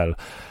as well.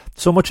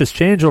 So much has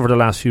changed over the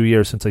last few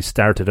years since I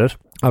started it.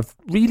 I've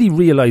really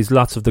realised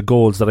lots of the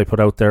goals that I put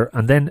out there,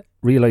 and then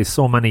realised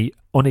so many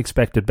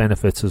unexpected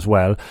benefits as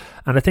well.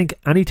 And I think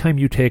anytime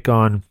you take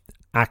on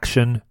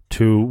action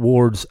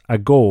towards a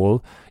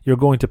goal, you're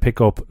going to pick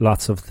up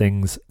lots of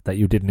things that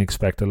you didn't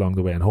expect along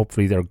the way, and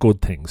hopefully they're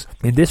good things.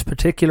 In this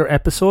particular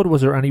episode,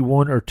 was there any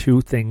one or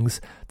two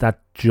things that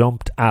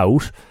jumped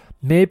out?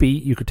 Maybe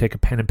you could take a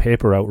pen and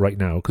paper out right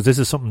now, because this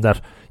is something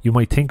that you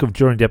might think of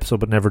during the episode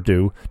but never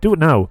do. Do it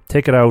now.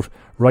 Take it out.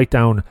 Write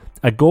down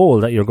a goal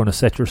that you're going to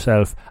set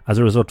yourself as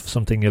a result of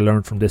something you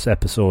learned from this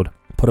episode.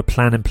 Put a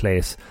plan in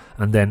place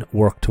and then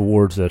work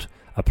towards it,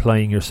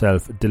 applying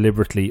yourself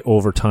deliberately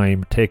over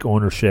time. Take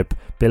ownership,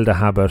 build a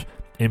habit,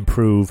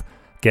 improve,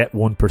 get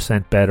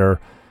 1%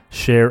 better,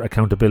 share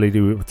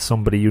accountability with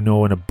somebody you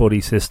know in a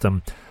buddy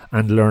system,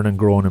 and learn and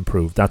grow and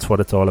improve. That's what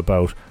it's all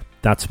about.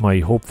 That's my,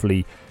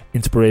 hopefully,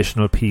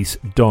 inspirational piece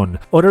done.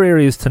 Other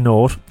areas to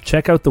note: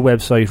 check out the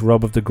website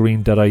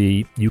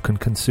robofthegreen.ie. You can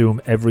consume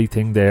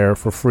everything there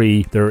for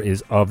free. There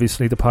is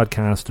obviously the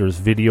podcast, there's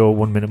video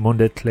 1 Minute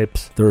Monday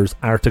clips, there's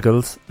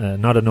articles,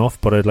 not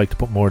enough, but I'd like to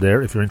put more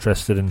there. If you're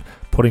interested in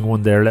putting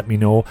one there, let me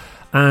know.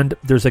 And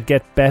there's a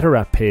Get Better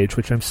app page,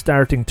 which I'm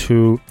starting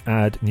to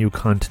add new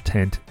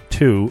content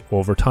to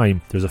over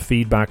time. There's a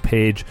feedback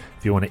page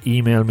if you want to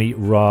email me,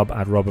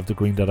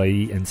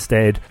 rob@robofthegreen.ie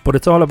instead. But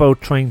it's all about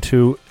trying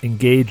to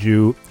engage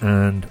you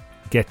and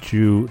get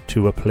you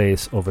to a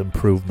place of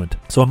improvement.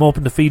 So I'm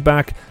open to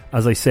feedback.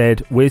 As I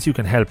said, ways you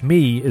can help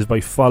me is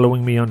by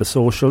following me on the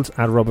socials.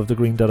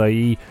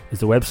 @robofthegreen.ie is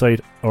the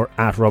website, or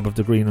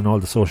 @robofthegreen on all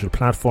the social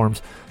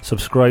platforms.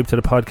 Subscribe to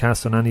the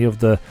podcast on any of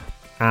the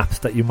apps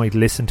that you might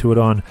listen to it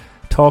on.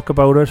 Talk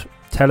about it.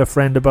 Tell a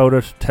friend about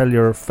it. Tell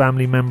your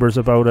family members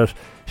about it.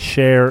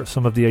 Share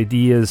some of the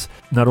ideas,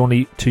 not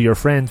only to your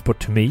friends, but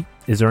to me.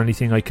 Is there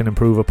anything I can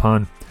improve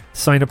upon?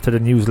 Sign up to the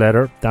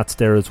newsletter. That's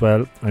there as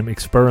well. I'm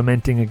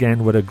experimenting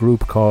again with a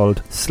group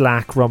called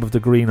Slack, Rob of the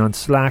Green on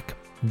Slack.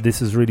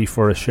 This is really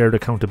for a shared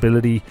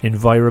accountability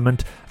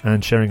environment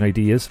and sharing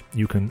ideas.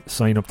 You can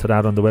sign up to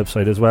that on the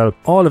website as well.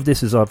 All of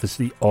this is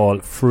obviously all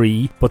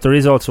free, but there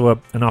is also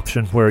an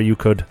option where you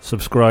could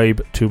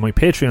subscribe to my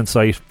Patreon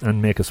site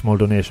and make a small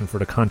donation for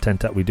the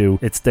content that we do.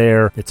 It's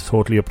there. It's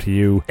totally up to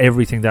you.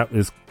 Everything that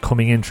is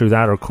coming in through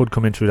that, or could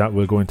come in through that,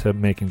 will go into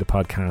making the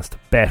podcast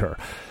better.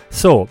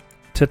 So,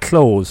 to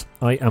close,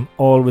 I am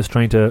always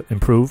trying to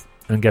improve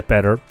and get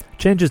better.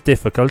 Change is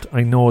difficult,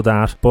 I know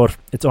that, but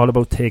it's all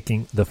about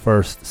taking the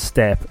first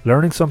step.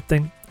 Learning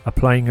something,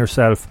 applying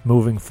yourself,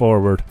 moving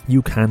forward.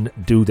 You can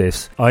do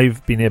this.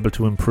 I've been able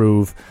to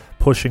improve,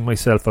 pushing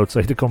myself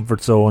outside the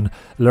comfort zone,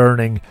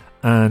 learning,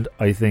 and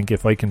I think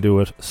if I can do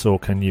it, so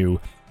can you.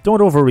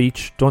 Don't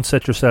overreach, don't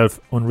set yourself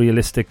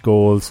unrealistic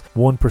goals.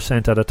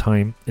 1% at a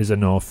time is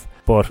enough,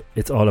 but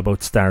it's all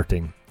about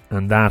starting,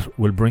 and that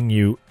will bring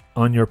you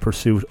on your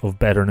pursuit of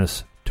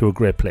betterness to a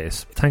great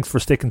place. Thanks for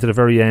sticking to the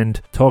very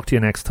end. Talk to you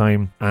next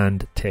time,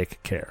 and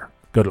take care.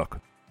 Good luck.